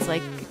only if it's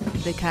like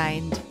the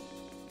kind,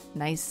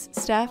 nice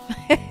stuff.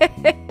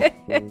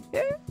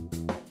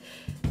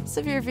 So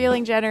if you're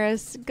feeling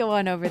generous, go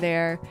on over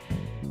there.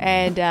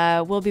 And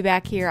we'll be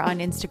back here on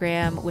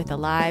Instagram with a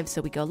live.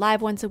 So we go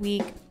live once a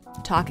week,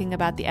 talking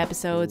about the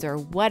episodes or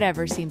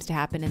whatever seems to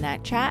happen in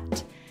that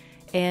chat.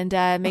 And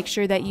make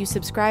sure that you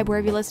subscribe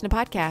wherever you listen to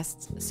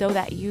podcasts so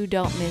that you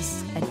don't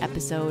miss an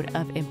episode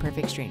of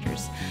Imperfect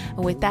Strangers.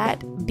 And with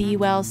that, be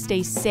well,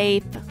 stay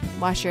safe,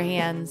 wash your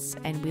hands,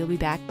 and we'll be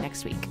back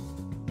next week.